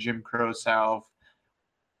organizing in the Jim Crow South,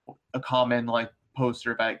 a common like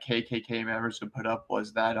poster that KKK members would put up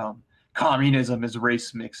was that communism is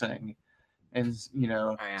race mixing, and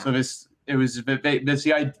so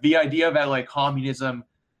the idea that like communism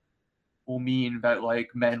will mean that like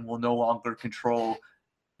men will no longer control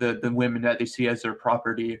the women that they see as their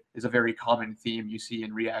property is a very common theme you see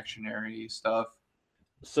in reactionary stuff.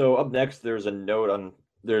 So up next, there's a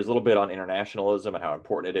little bit on internationalism and how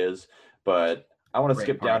important it is, but I want to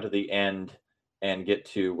skip down to the end and get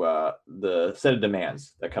to the set of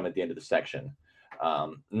demands that come at the end of the section.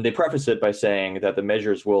 And they preface it by saying that the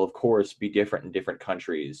measures will, of course, be different in different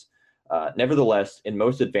countries. Nevertheless, in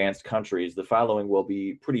most advanced countries, the following will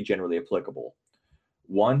be pretty generally applicable.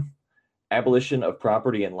 1, abolition of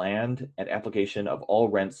property and land and application of all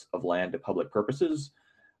rents of land to public purposes,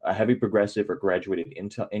 a heavy progressive or graduated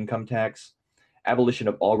income tax, abolition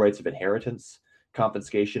of all rights of inheritance,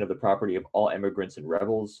 confiscation of the property of all immigrants and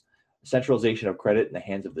rebels, centralization of credit in the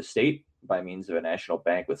hands of the state by means of a national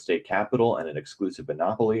bank with state capital and an exclusive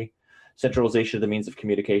monopoly, centralization of the means of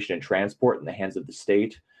communication and transport in the hands of the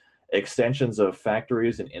state, extensions of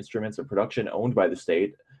factories and instruments of production owned by the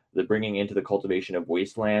state, the bringing into the cultivation of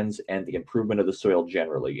wastelands, and the improvement of the soil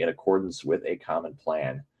generally in accordance with a common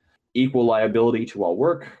plan. Equal liability to all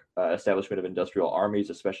work, establishment of industrial armies,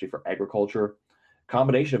 especially for agriculture,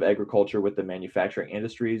 combination of agriculture with the manufacturing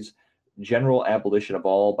industries, general abolition of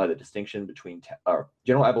all by the distinction between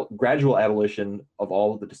gradual abolition of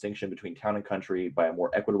all the distinction between town and country by a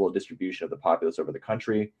more equitable distribution of the populace over the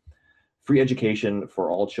country, free education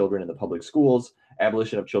for all children in the public schools,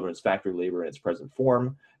 abolition of children's factory labor in its present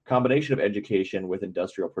form, combination of education with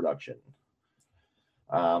industrial production.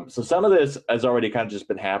 So some of this has already kind of just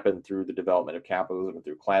been happened through the development of capitalism and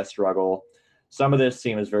through class struggle. Some of this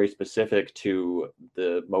seems very specific to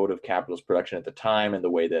the mode of capitalist production at the time and the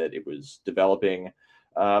way that it was developing,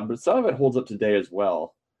 but some of it holds up today as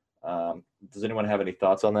well. Does anyone have any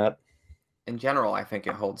thoughts on that? In general, I think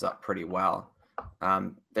it holds up pretty well.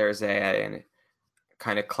 There's a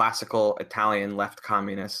kind of classical Italian left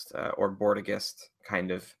communist or Bordigist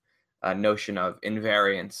kind of notion of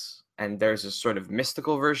invariance. And there's a sort of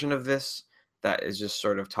mystical version of this that is just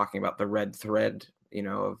sort of talking about the red thread,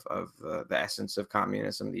 of the essence of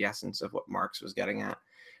communism, the essence of what Marx was getting at.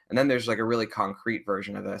 And then there's like a really concrete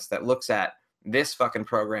version of this that looks at this fucking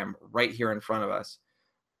program right here in front of us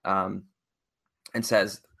and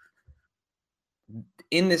says,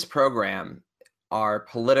 in this program are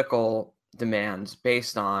political demands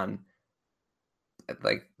based on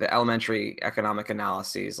like the elementary economic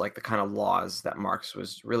analyses, like the kind of laws that Marx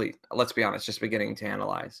was really, let's be honest, just beginning to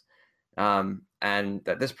analyze. And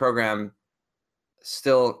that this program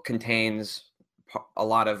still contains a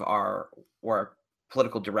lot of where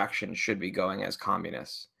political direction should be going as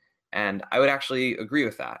communists. And I would actually agree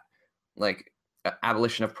with that. Like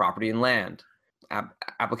abolition of property and land,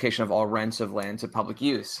 application of all rents of land to public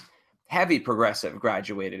use, heavy progressive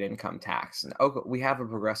graduated income tax. And we have a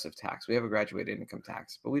progressive tax, we have a graduated income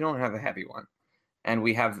tax, but we don't have a heavy one. And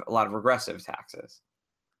we have a lot of regressive taxes.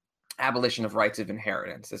 Abolition of rights of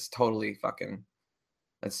inheritance. It's totally fucking,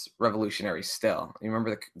 that's revolutionary still. You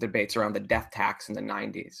remember the debates around the death tax in the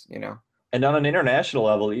 90s, And on an international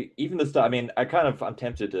level, even the stuff, I'm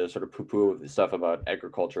tempted to sort of poo-poo the stuff about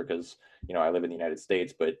agriculture because, I live in the United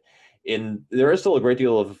States, but there is still a great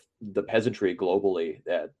deal of the peasantry globally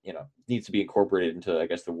that, needs to be incorporated into, I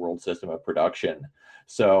guess, the world system of production.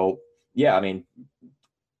 So, yeah,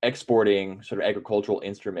 exporting sort of agricultural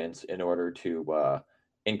instruments in order to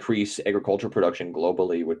increase agriculture production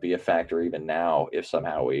globally would be a factor even now if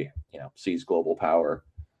somehow we, seize global power.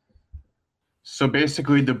 So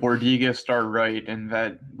basically, the Bordigists are right in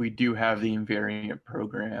that we do have the invariant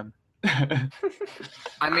program. I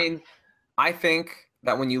think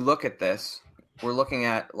that when you look at this, we're looking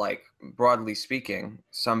at, like, broadly speaking,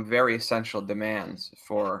 some very essential demands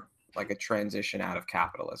for like a transition out of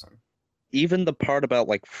capitalism. Even the part about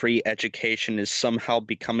like free education is somehow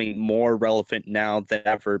becoming more relevant now than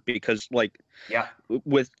ever because like yeah,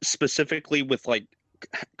 with specifically with like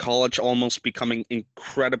college almost becoming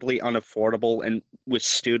incredibly unaffordable, and with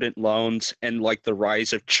student loans and like the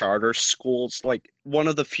rise of charter schools, like one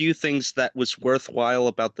of the few things that was worthwhile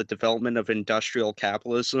about the development of industrial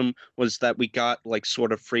capitalism was that we got like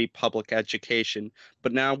sort of free public education.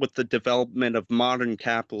 But now with the development of modern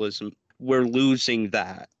capitalism, we're losing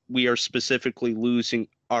that. We are specifically losing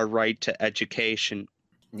our right to education.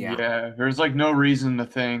 Yeah, there's like no reason to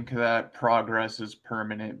think that progress is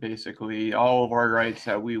permanent, basically. All of our rights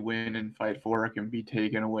that we win and fight for can be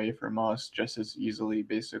taken away from us just as easily,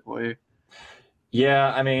 basically.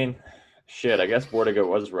 Yeah, I mean, shit, I guess Bordiga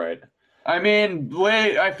was right. I mean,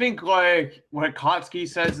 wait, I think like what Kotsky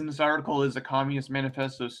says in this article is the Communist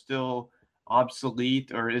Manifesto still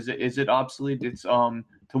obsolete, or is it obsolete? It's to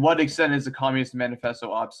what extent is the Communist Manifesto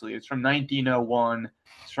obsolete? It's from 1901.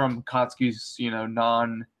 It's from Kotsky's,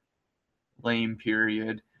 non-lame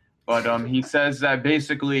period. But he says that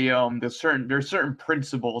basically there's certain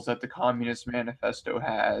principles that the Communist Manifesto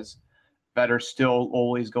has that are still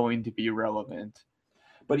always going to be relevant.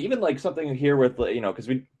 But even like something here with, because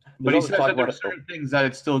But he says that there are certain things that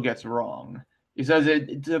it still gets wrong. He says it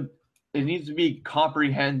needs to be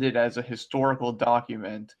comprehended as a historical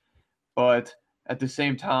document, but at the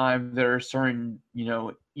same time, there are certain,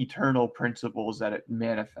 eternal principles that it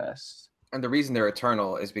manifests. And the reason they're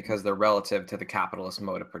eternal is because they're relative to the capitalist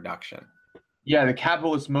mode of production. Yeah, the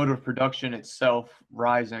capitalist mode of production itself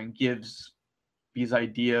rising gives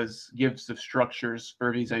the structures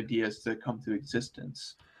for these ideas to come to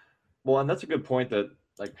existence. Well, and that's a good point that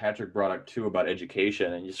like Patrick brought up too about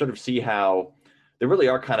education, and you sort of see how there really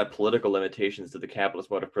are kind of political limitations to the capitalist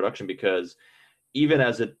mode of production, because even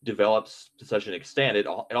as it develops to such an extent, it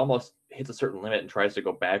almost hits a certain limit and tries to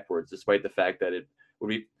go backwards, despite the fact that it would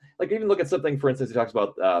be like, even look at something, for instance, he talks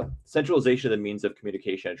about centralization of the means of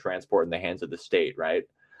communication and transport in the hands of the state, right?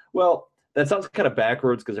 Well, that sounds kind of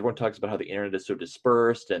backwards because everyone talks about how the internet is so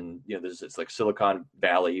dispersed, and there's this like Silicon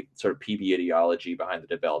Valley sort of PB ideology behind the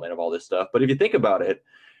development of all this stuff. But if you think about it,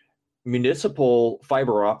 municipal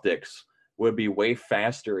fiber optics would be way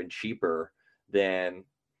faster and cheaper than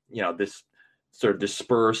this sort of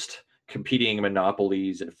dispersed competing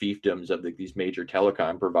monopolies and fiefdoms of these major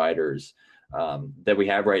telecom providers that we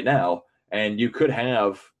have right now. And you could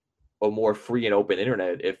have a more free and open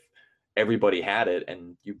internet if everybody had it,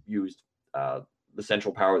 and you used the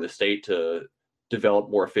central power of the state to develop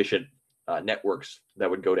more efficient networks that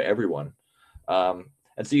would go to everyone.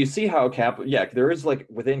 And so you see how there is like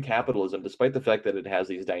within capitalism, despite the fact that it has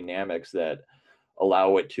these dynamics that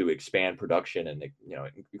allow it to expand production and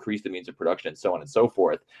increase the means of production and so on and so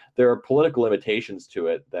forth, there are political limitations to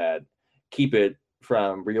it that keep it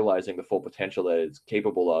from realizing the full potential that it's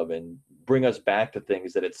capable of, and bring us back to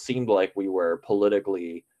things that it seemed like we were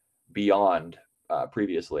politically beyond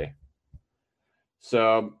previously.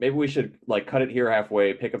 So maybe we should like cut it here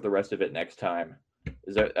halfway, pick up the rest of it next time.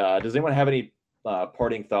 Does anyone have any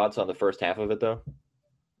parting thoughts on the first half of it, though?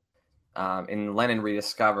 In Lenin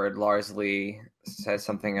Rediscovered, Lars Lee says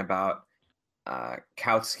something about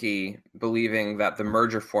Kautsky believing that the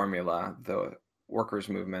merger formula, the workers'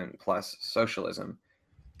 movement plus socialism,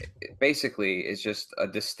 it basically is just a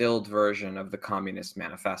distilled version of the Communist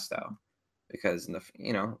Manifesto. Because in the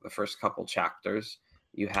first couple chapters,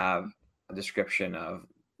 you have a description of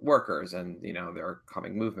workers and their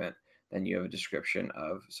coming movement. Then you have a description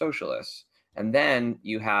of socialists, and then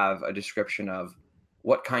you have a description of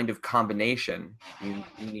what kind of combination you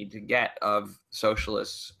need to get of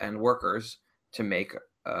socialists and workers to make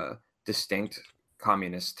a distinct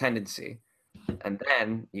communist tendency. And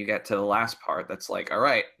then you get to the last part that's like, all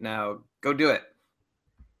right, now go do it.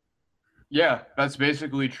 Yeah, that's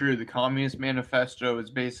basically true. The Communist Manifesto is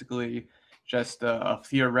basically just a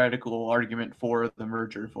theoretical argument for the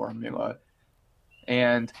merger formula.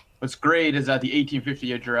 And what's great is that the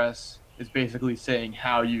 1850 address is basically saying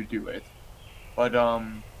how you do it. But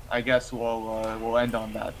I guess we'll end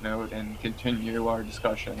on that note and continue our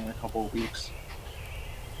discussion in a couple of weeks.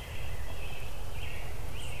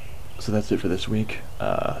 So that's it for this week.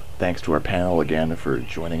 Thanks to our panel again for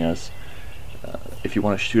joining us. If you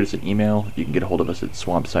want to shoot us an email, you can get a hold of us at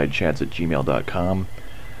swampsidechats@gmail.com.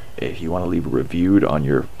 If you want to leave a review on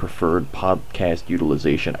your preferred podcast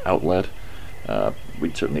utilization outlet,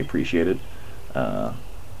 we'd certainly appreciate it.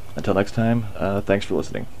 Until next time, thanks for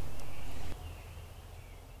listening.